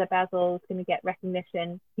promises that Basil is going to get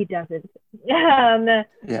recognition. He doesn't. Yeah.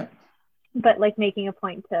 But like making a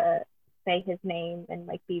point to say his name and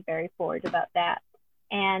like be very forward about that.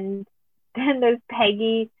 And then there's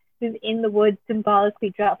Peggy, who's in the woods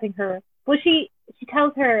symbolically dropping her. Well, she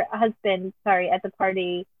tells her husband, at the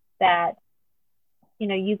party that,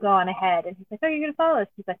 you go on ahead. And he's like, oh, you're going to follow us?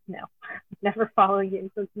 She's like, no, I'm never following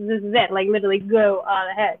you. So this is it. Like, literally go on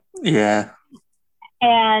ahead. Yeah.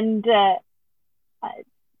 And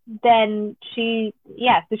then she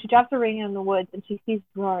drops her ring in the woods and she sees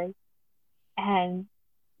Rory. And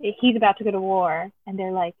he's about to go to war. And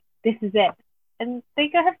they're like, this is it. And they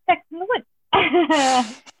go have sex in the woods.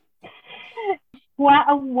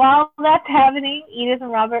 While that's happening, Edith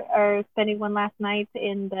and Robert are spending one last night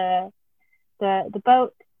in the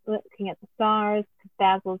boat, looking at the stars, because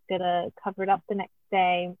Basil's gonna cover it up the next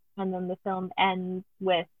day. And then the film ends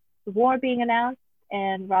with the war being announced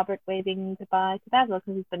and Robert waving goodbye to Basil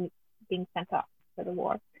because he's been being sent off for the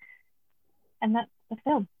war. And that's the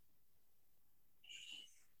film.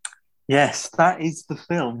 Yes, that is the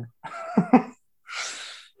film.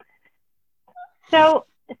 So,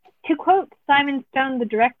 to quote Simon Stone, the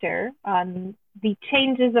director, on the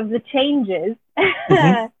changes of the changes,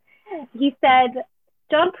 he said,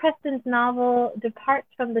 John Preston's novel departs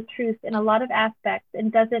from the truth in a lot of aspects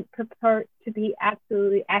and doesn't purport to be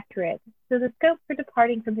absolutely accurate. So the scope for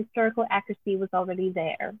departing from historical accuracy was already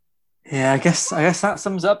there. Yeah, I guess that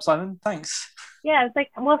sums up, Simon. Thanks. Yeah, it's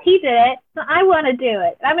like, well, he did it, so I want to do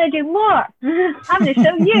it. I'm going to do more. I'm going to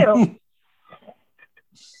show you.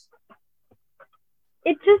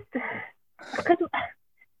 It just, because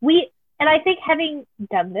and I think having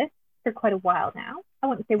done this for quite a while now, I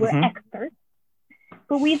wouldn't say we're experts,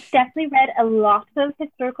 but we've definitely read a lot of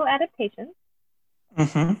historical adaptations.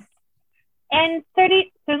 And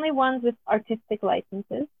certainly ones with artistic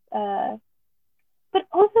licenses, but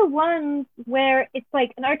also ones where it's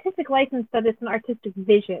like an artistic license, but it's an artistic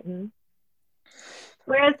vision.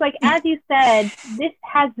 Whereas, like, as you said, this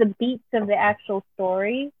has the beats of the actual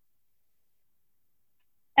story.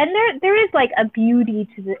 And there is, like, a beauty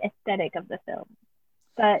to the aesthetic of the film.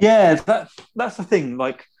 But yeah, that's the thing.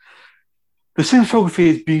 Like, the cinematography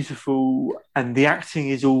is beautiful and the acting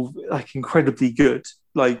is all, like, incredibly good.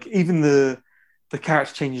 Like, even the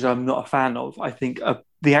character changes I'm not a fan of, I think are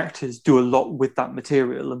the actors do a lot with that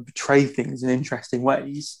material and portray things in interesting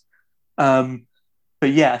ways.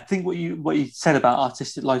 But yeah, I think what you said about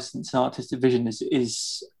artistic license and artistic vision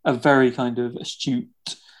is a very kind of astute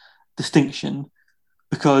distinction,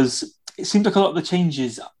 because it seems like a lot of the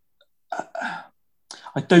changes,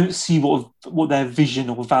 I don't see what their vision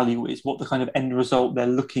or value is, what the kind of end result they're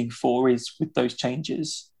looking for is with those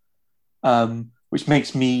changes, which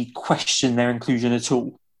makes me question their inclusion at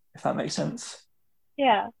all, if that makes sense.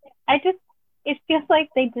 Yeah, it feels like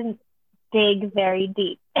they didn't dig very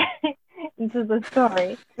deep into the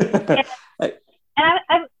story. And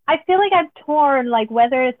I feel like I'm torn, like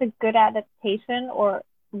whether it's a good adaptation or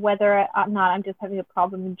whether I'm not, I'm just having a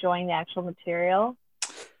problem enjoying the actual material.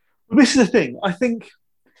 Well, this is the thing. I think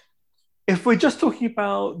if we're just talking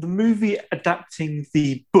about the movie adapting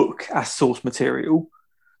the book as source material,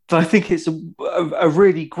 then I think it's a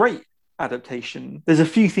really great adaptation. There's a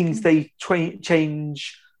few things they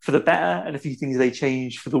change for the better and a few things they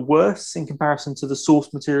change for the worse in comparison to the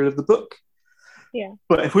source material of the book. Yeah.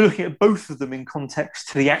 But if we're looking at both of them in context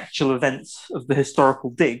to the actual events of the historical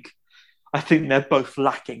dig, I think they're both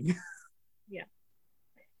lacking. Yeah.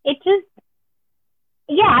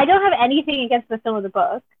 I don't have anything against the film or the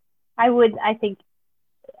book. I think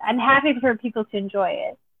I'm happy for people to enjoy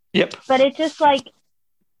it. Yep. But it's just like,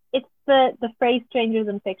 it's the phrase strangers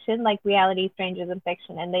in fiction, like reality strangers in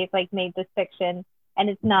fiction, and they've like made this fiction and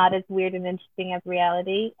it's not as weird and interesting as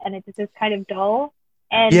reality, and it's just kind of dull.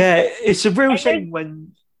 And yeah, it's a real shame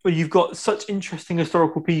when you've got such interesting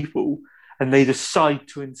historical people and they decide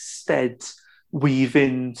to instead weave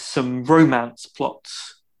in some romance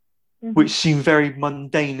plots, which seem very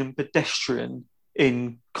mundane and pedestrian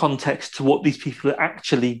in context to what these people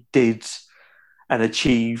actually did and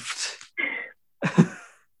achieved. Because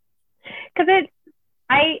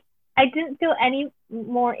I didn't feel any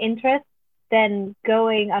more interest than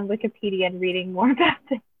going on Wikipedia and reading more about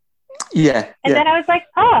it. Yeah. And then I was like,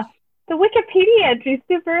 the Wikipedia entry is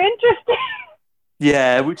super interesting.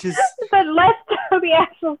 Yeah, which is... but less so the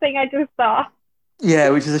actual thing I just saw. Yeah,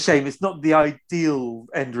 which is a shame. It's not the ideal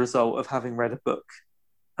end result of having read a book.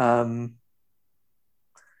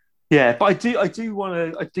 Yeah, but I do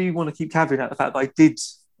want to keep caveating the fact that I did.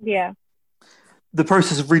 Yeah. The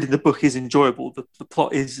process of reading the book is enjoyable. The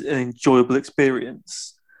plot is an enjoyable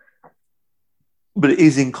experience, but it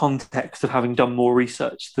is in context of having done more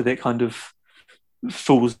research that it kind of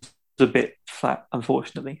falls a bit flat,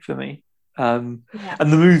 unfortunately, for me. And the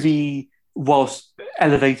movie, whilst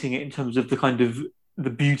elevating it in terms of the kind of the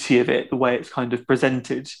beauty of it, the way it's kind of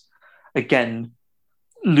presented, again,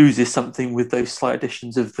 loses something with those slight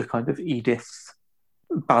additions of the kind of Edith,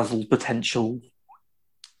 Basil potential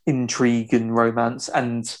intrigue and romance.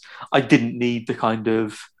 And I didn't need the kind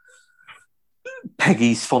of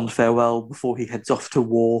Peggy's fond farewell before he heads off to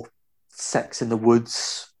war, sex in the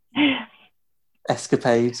woods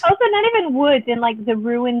escapade. Also, not even woods, in like the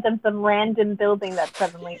ruins of some random building that's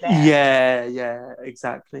suddenly there. Yeah,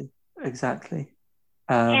 exactly.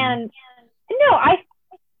 And no, I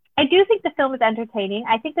do think the film is entertaining.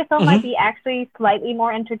 I think the film might be actually slightly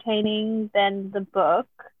more entertaining than the book.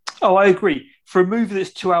 Oh, I agree. For a movie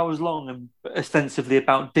that's 2 hours long and ostensibly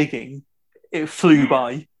about digging, it flew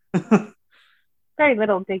by. Very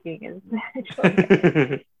little digging is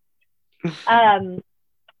actually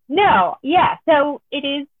no, yeah. So it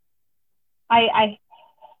is. I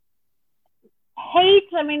hate.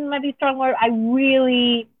 I mean, might be a strong word. I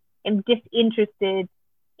really am disinterested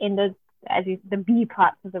in the B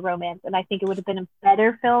plots of the romance, and I think it would have been a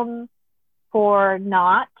better film for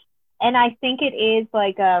not. And I think it is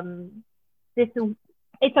like it's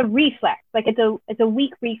a reflex, like it's a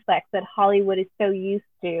weak reflex that Hollywood is so used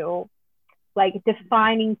to, like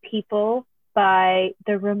defining people by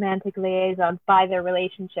their romantic liaison, by their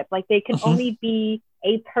relationship. Like they can only be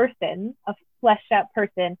a person, a fleshed out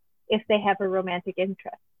person, if they have a romantic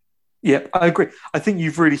interest. Yeah, I agree. I think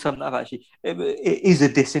you've really summed that up, actually. It is a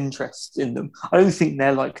disinterest in them. I don't think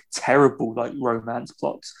they're like terrible, like romance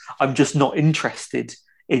plots. I'm just not interested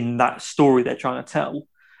in that story they're trying to tell.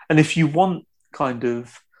 And if you want kind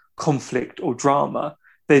of conflict or drama,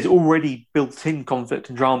 there's already built-in conflict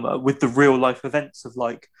and drama with the real life events of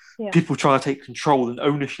like people trying to take control and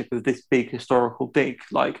ownership of this big historical dig,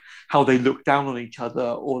 like how they look down on each other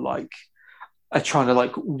or like are trying to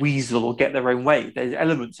like weasel or get their own way. There's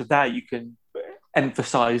elements of that you can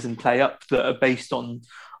emphasize and play up that are based on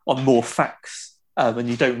more facts, and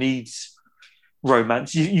you don't need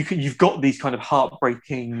romance. You've got these kind of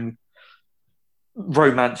heartbreaking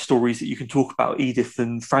romance stories that you can talk about, Edith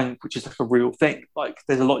and Frank, which is like a real thing. Like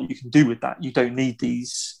there's a lot you can do with that. You don't need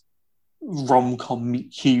these rom-com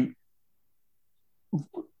meet cute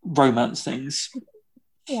romance things.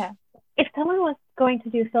 Yeah. If someone was going to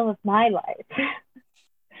do a film of my life,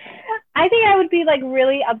 I think I would be like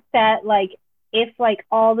really upset, like if like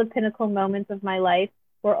all the pinnacle moments of my life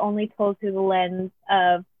were only told through the lens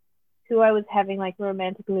of who I was having like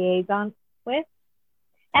romantic liaison with.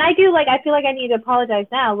 And I do like, I feel like I need to apologize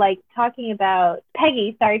now, like talking about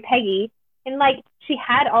Peggy, and like she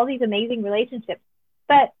had all these amazing relationships,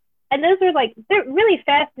 but and those are like, they're really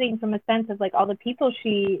fascinating from a sense of like all the people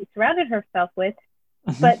she surrounded herself with,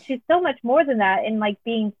 but she's so much more than that in like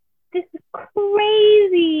being this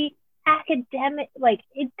crazy academic, like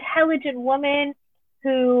intelligent woman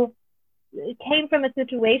who came from a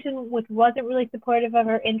situation which wasn't really supportive of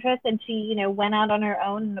her interests, and she, you know, went out on her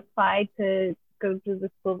own and applied to go to the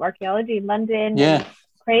School of Archaeology in London. Yeah. And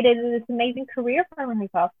created this amazing career for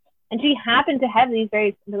herself. And she happened to have these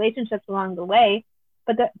various relationships along the way,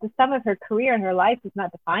 but the sum of her career and her life is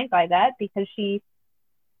not defined by that, because she,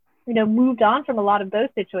 you know, moved on from a lot of those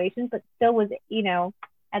situations, but still was, you know,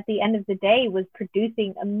 at the end of the day was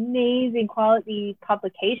producing amazing quality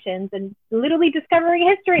publications and literally discovering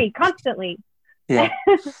history constantly. Yeah.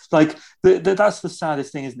 Like that's the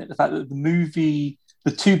saddest thing, isn't it? The fact that the movie,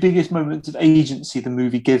 the two biggest moments of agency the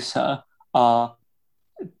movie gives her are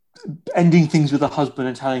ending things with her husband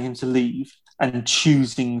and telling him to leave, and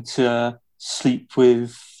choosing to sleep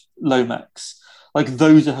with Lomax. Like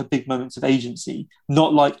those are her big moments of agency,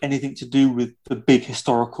 not like anything to do with the big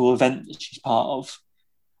historical event that she's part of.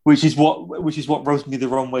 Which is what rubs me the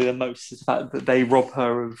wrong way the most, is the fact that they rob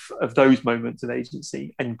her of those moments of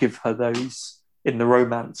agency and give her those in the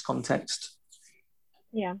romance context.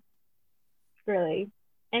 Yeah, really.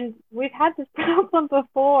 And we've had this problem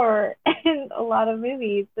before in a lot of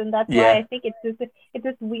movies, and that's why I think it's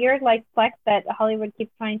this weird like flex that Hollywood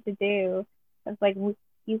keeps trying to do. It's like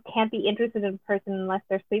you can't be interested in a person unless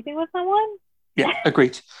they're sleeping with someone. Yeah,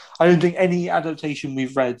 agreed. I don't think any adaptation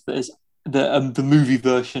we've read that is the movie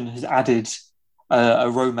version has added a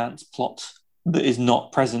romance plot that is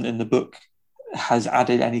not present in the book has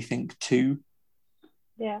added anything to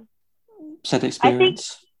said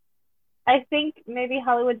experience. I think maybe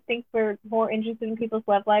Hollywood thinks we're more interested in people's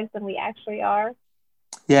love lives than we actually are.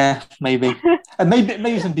 Yeah, maybe. And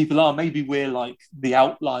maybe some people are. Maybe we're like the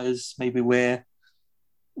outliers. Maybe we're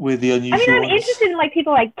the unusual I'm interested in like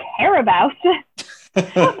people I care about.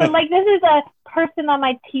 But like this is a person on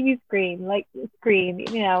my TV screen,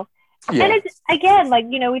 you know. Yeah. And it's again, like,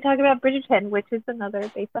 you know, we talk about Bridgerton, which is another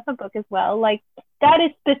based off a book as well. Like that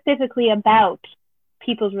is specifically about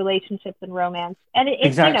people's relationships and romance. And it's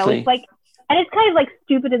exactly. You know, it's like, and it's kind of like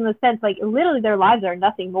stupid in the sense, like literally their lives are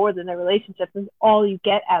nothing more than their relationships is all you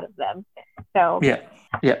get out of them. So yeah.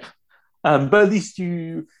 But at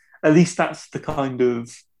least that's the kind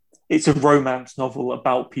of, it's a romance novel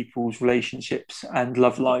about people's relationships and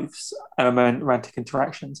love lives and romantic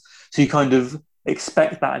interactions. So you kind of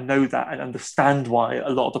expect that and know that and understand why a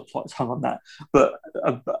lot of the plot's hung on that. But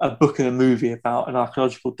a book and a movie about an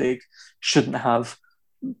archaeological dig shouldn't have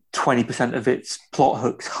 20% of its plot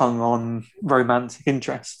hooks hung on romantic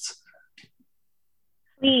interests.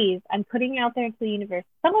 Please, I'm putting it out there into the universe.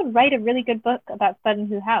 Someone write a really good book about Sudden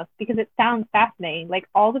Who House, because it sounds fascinating. Like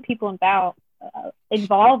all the people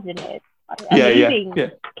involved in it,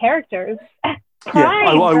 amazing characters,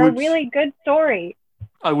 trying for a really good story.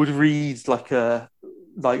 I would read like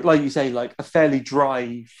you say, like a fairly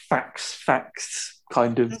dry facts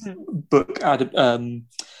kind of book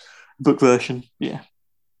version. Yeah,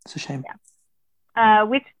 it's a shame. Yeah.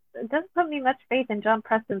 Which doesn't put me much faith in John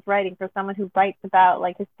Preston's writing for someone who writes about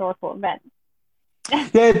like historical events.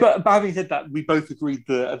 Yeah, but having said that, we both agreed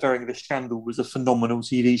that A Very English Scandal was a phenomenal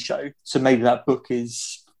TV show. So maybe that book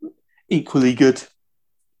is equally good.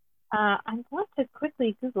 I'm going to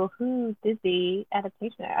quickly Google who did the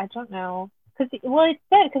adaptation. I don't know. It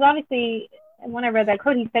said, because obviously when I read that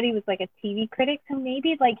quote, he said he was like a TV critic. So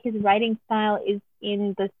maybe like his writing style is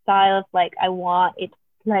in the style of like, I want it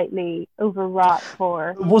slightly overwrought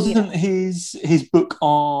for. Wasn't his book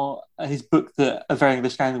that A Very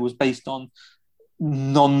English Scandal was based on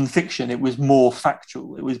non-fiction? It was more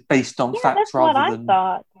factual. It was based on facts rather than.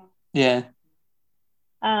 Thought. Yeah.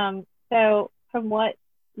 So from what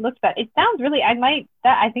looked at, it sounds really.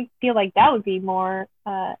 Feel like that would be more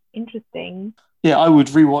interesting. Yeah, I would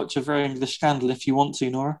rewatch A Very English Scandal if you want to,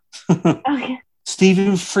 Nora. Okay.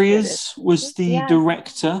 Stephen Frears was the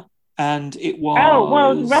director, and it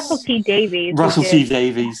was Russell T Davies.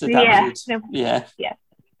 Yeah.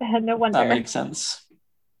 No wonder. That makes sense.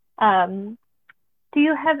 Do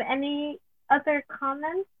you have any other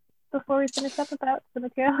comments before we finish up about the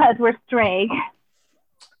material as we're straying?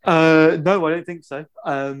 No, I don't think so.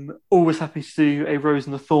 Always happy to do A Rose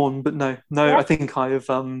and the Thorn, but no, Yeah. I think I have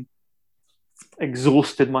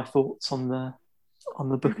exhausted my thoughts on the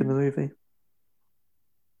book and the movie.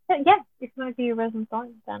 Yeah, if you want to do your Rose and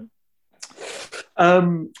Thorn, then.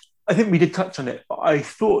 I think we did touch on it, but I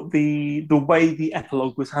thought the way the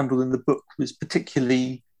epilogue was handled in the book was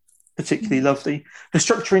particularly lovely. The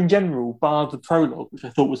structure in general, bar the prologue, which I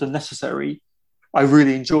thought was unnecessary, I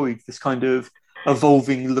really enjoyed this kind of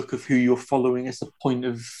evolving look of who you're following as a point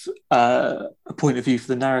of view for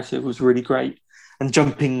the narrative was really great. And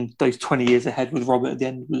jumping those 20 years ahead with Robert at the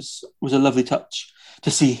end was a lovely touch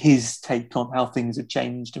to see his take on how things had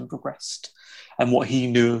changed and progressed and what he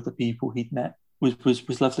knew of the people he'd met was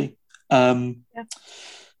lovely. Thorn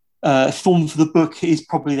for the book is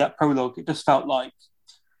probably that prologue. It just felt like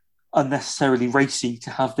unnecessarily racy to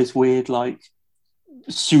have this weird, like,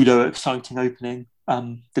 pseudo exciting opening.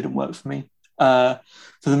 Didn't work for me. For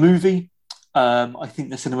the movie, I think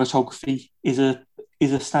the cinematography is a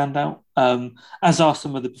standout, as are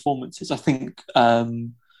some of the performances. I think,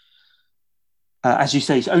 as you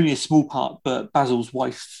say, it's only a small part, but Basil's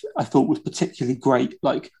wife I thought was particularly great.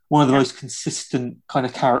 Like one of the most consistent kind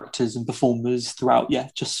of characters and performers throughout. Yeah,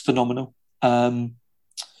 just phenomenal.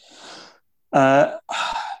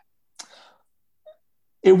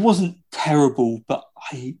 It wasn't terrible, but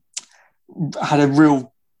I had a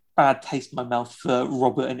real bad taste in my mouth for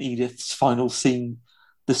Robert and Edith's final scene.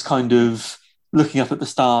 This kind of looking up at the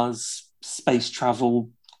stars, space travel,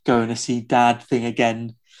 going to see Dad thing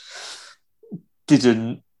again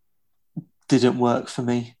didn't work for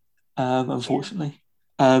me, unfortunately.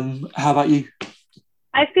 How about you?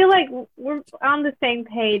 I feel like we're on the same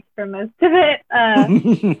page for most of it,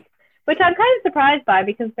 which I'm kind of surprised by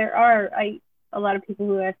because there are a lot of people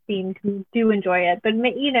who I've seen who do enjoy it, but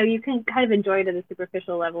you can kind of enjoy it at a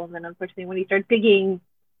superficial level, and then unfortunately when you start digging,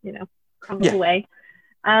 crumbles away.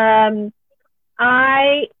 I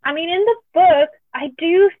mean, in the book, I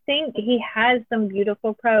do think he has some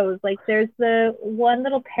beautiful prose. Like there's the one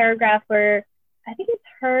little paragraph where I think it's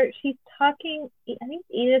her, she's talking, I think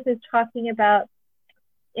Edith is talking about,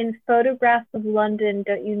 in photographs of London,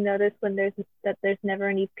 don't you notice when there's never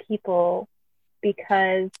any people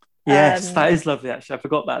because yes, that is lovely actually. I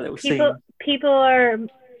forgot that little scene. People are,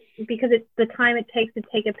 because it's the time it takes to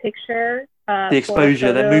take a picture. The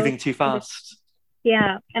exposure, they're moving too fast.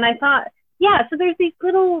 Yeah, and I thought, so there's these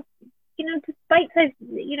little, just bite-sized,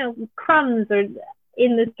 crumbs or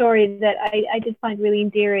in the story that I did find really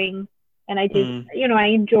endearing, and I did, I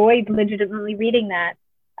enjoyed legitimately reading that.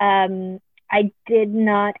 I did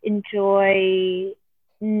not enjoy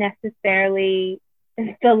necessarily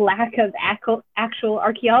the lack of actual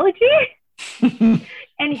archaeology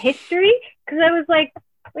and history, because I was like,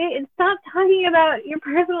 wait, stop talking about your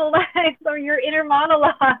personal life or your inner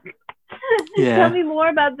monologue. Tell me more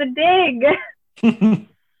about the dig.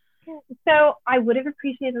 So I would have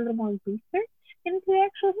appreciated a little more research into the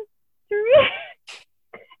actual history.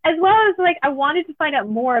 As well as, like, I wanted to find out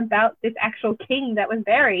more about this actual king that was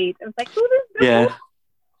buried. I was like, who is this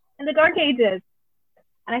in the Dark Ages?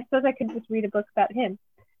 And I suppose I could just read a book about him.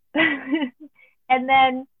 And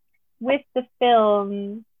then with the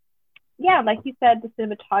film, like you said, the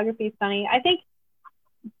cinematography is stunning. I think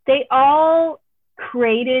they all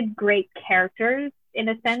created great characters, in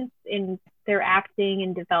a sense, in their acting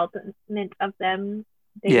and development of them.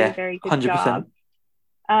 They did a very good 100%.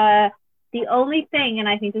 Job. The only thing, and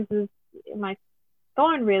I think this is my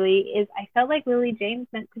thorn really, is I felt like Lily James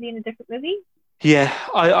meant to be in a different movie. Yeah,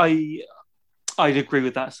 I'd agree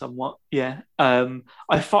with that somewhat. Yeah, I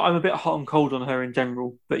thought I'm a bit hot and cold on her in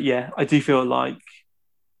general, but I do feel like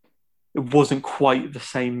it wasn't quite the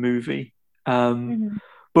same movie.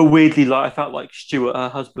 But weirdly, like I felt like Stuart, her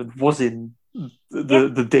husband, was in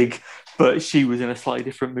the dig, but she was in a slightly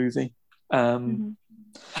different movie.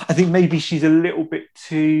 I think maybe she's a little bit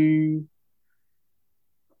too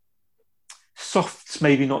soft's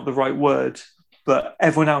maybe not the right word, but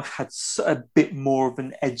everyone else had a bit more of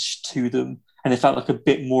an edge to them, and it felt like a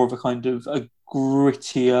bit more of a kind of a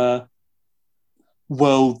grittier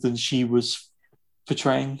world than she was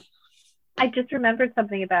portraying. I just remembered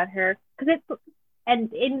something about her,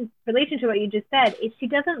 and in relation to what you just said, she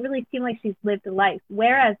doesn't really seem like she's lived a life,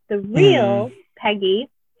 whereas the real Peggy,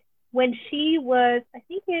 when she was,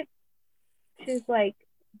 she was like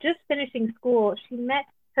just finishing school, she met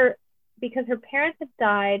her, because her parents had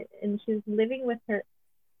died and she was living with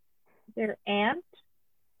their aunt,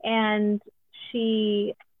 and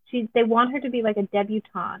they want her to be like a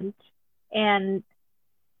debutante, and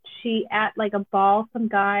she, at like a ball, some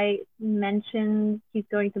guy mentioned he's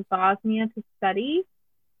going to Bosnia to study,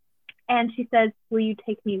 and she says, "Will you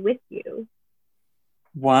take me with you?"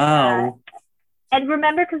 Wow. And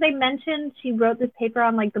remember, because I mentioned she wrote this paper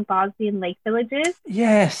on like the Bosnian lake villages.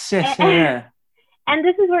 Yes, and, yeah. And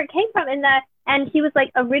this is where it came from. And he was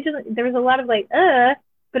like, originally there was a lot of like,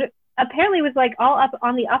 but it apparently was like all up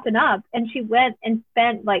on the up and up. And she went and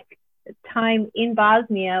spent like time in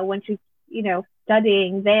Bosnia when she,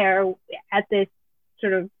 studying there at this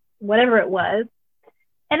sort of whatever it was.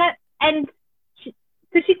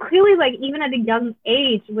 So she clearly, like, even at a young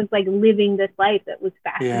age, was like living this life that was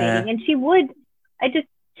fascinating. Yeah. And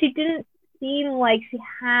she didn't seem like she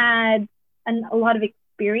had a lot of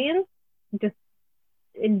experience just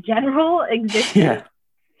in general existing. Yeah.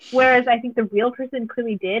 Whereas I think the real person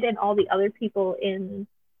clearly did, and all the other people in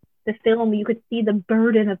the film, you could see the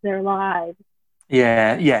burden of their lives.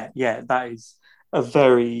 Yeah. That is a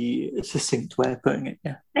very succinct way of putting it.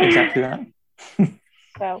 Yeah, exactly that.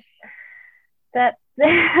 So that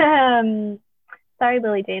sorry,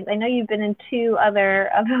 Lily James. I know you've been in 2 other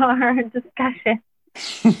of our discussions.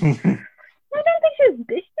 I don't think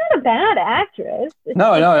she's not a bad actress.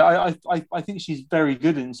 No, I think she's very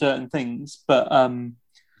good in certain things, but I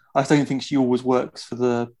don't think she always works for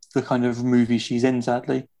the kind of movie she's in,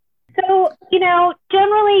 sadly. So,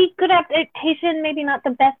 generally good adaptation, maybe not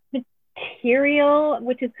the best material,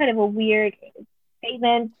 which is kind of a weird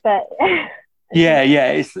statement, but yeah,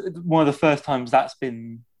 it's one of the first times that's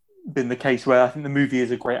been the case, where I think the movie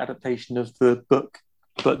is a great adaptation of the book,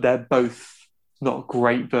 but they're both not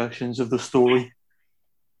great versions of the story.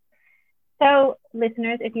 So,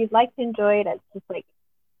 listeners, if you'd like to enjoy it as just like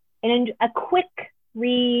a quick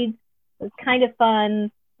read, it's kind of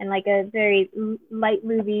fun, and like a very light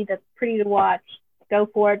movie that's pretty to watch, go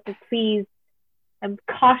for it. But please, big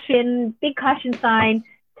caution sign,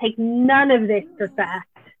 take none of this for fact.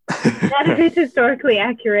 None of it's historically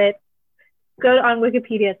accurate. Go on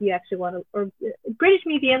Wikipedia if you actually want to, or British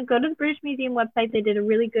Museum. Go to the British Museum website. They did a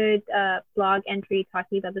really good blog entry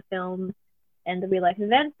talking about the film and the real life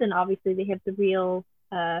events, and obviously they have the real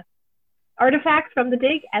artifacts from the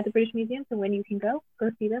dig at the British Museum. So when you can go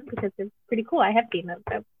see them, because they're pretty cool. I have seen them.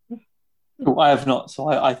 So. Well, I have not, so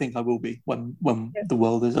I think I will be when the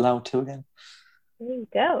world is allowed to again. There you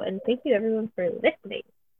go, and thank you everyone for listening.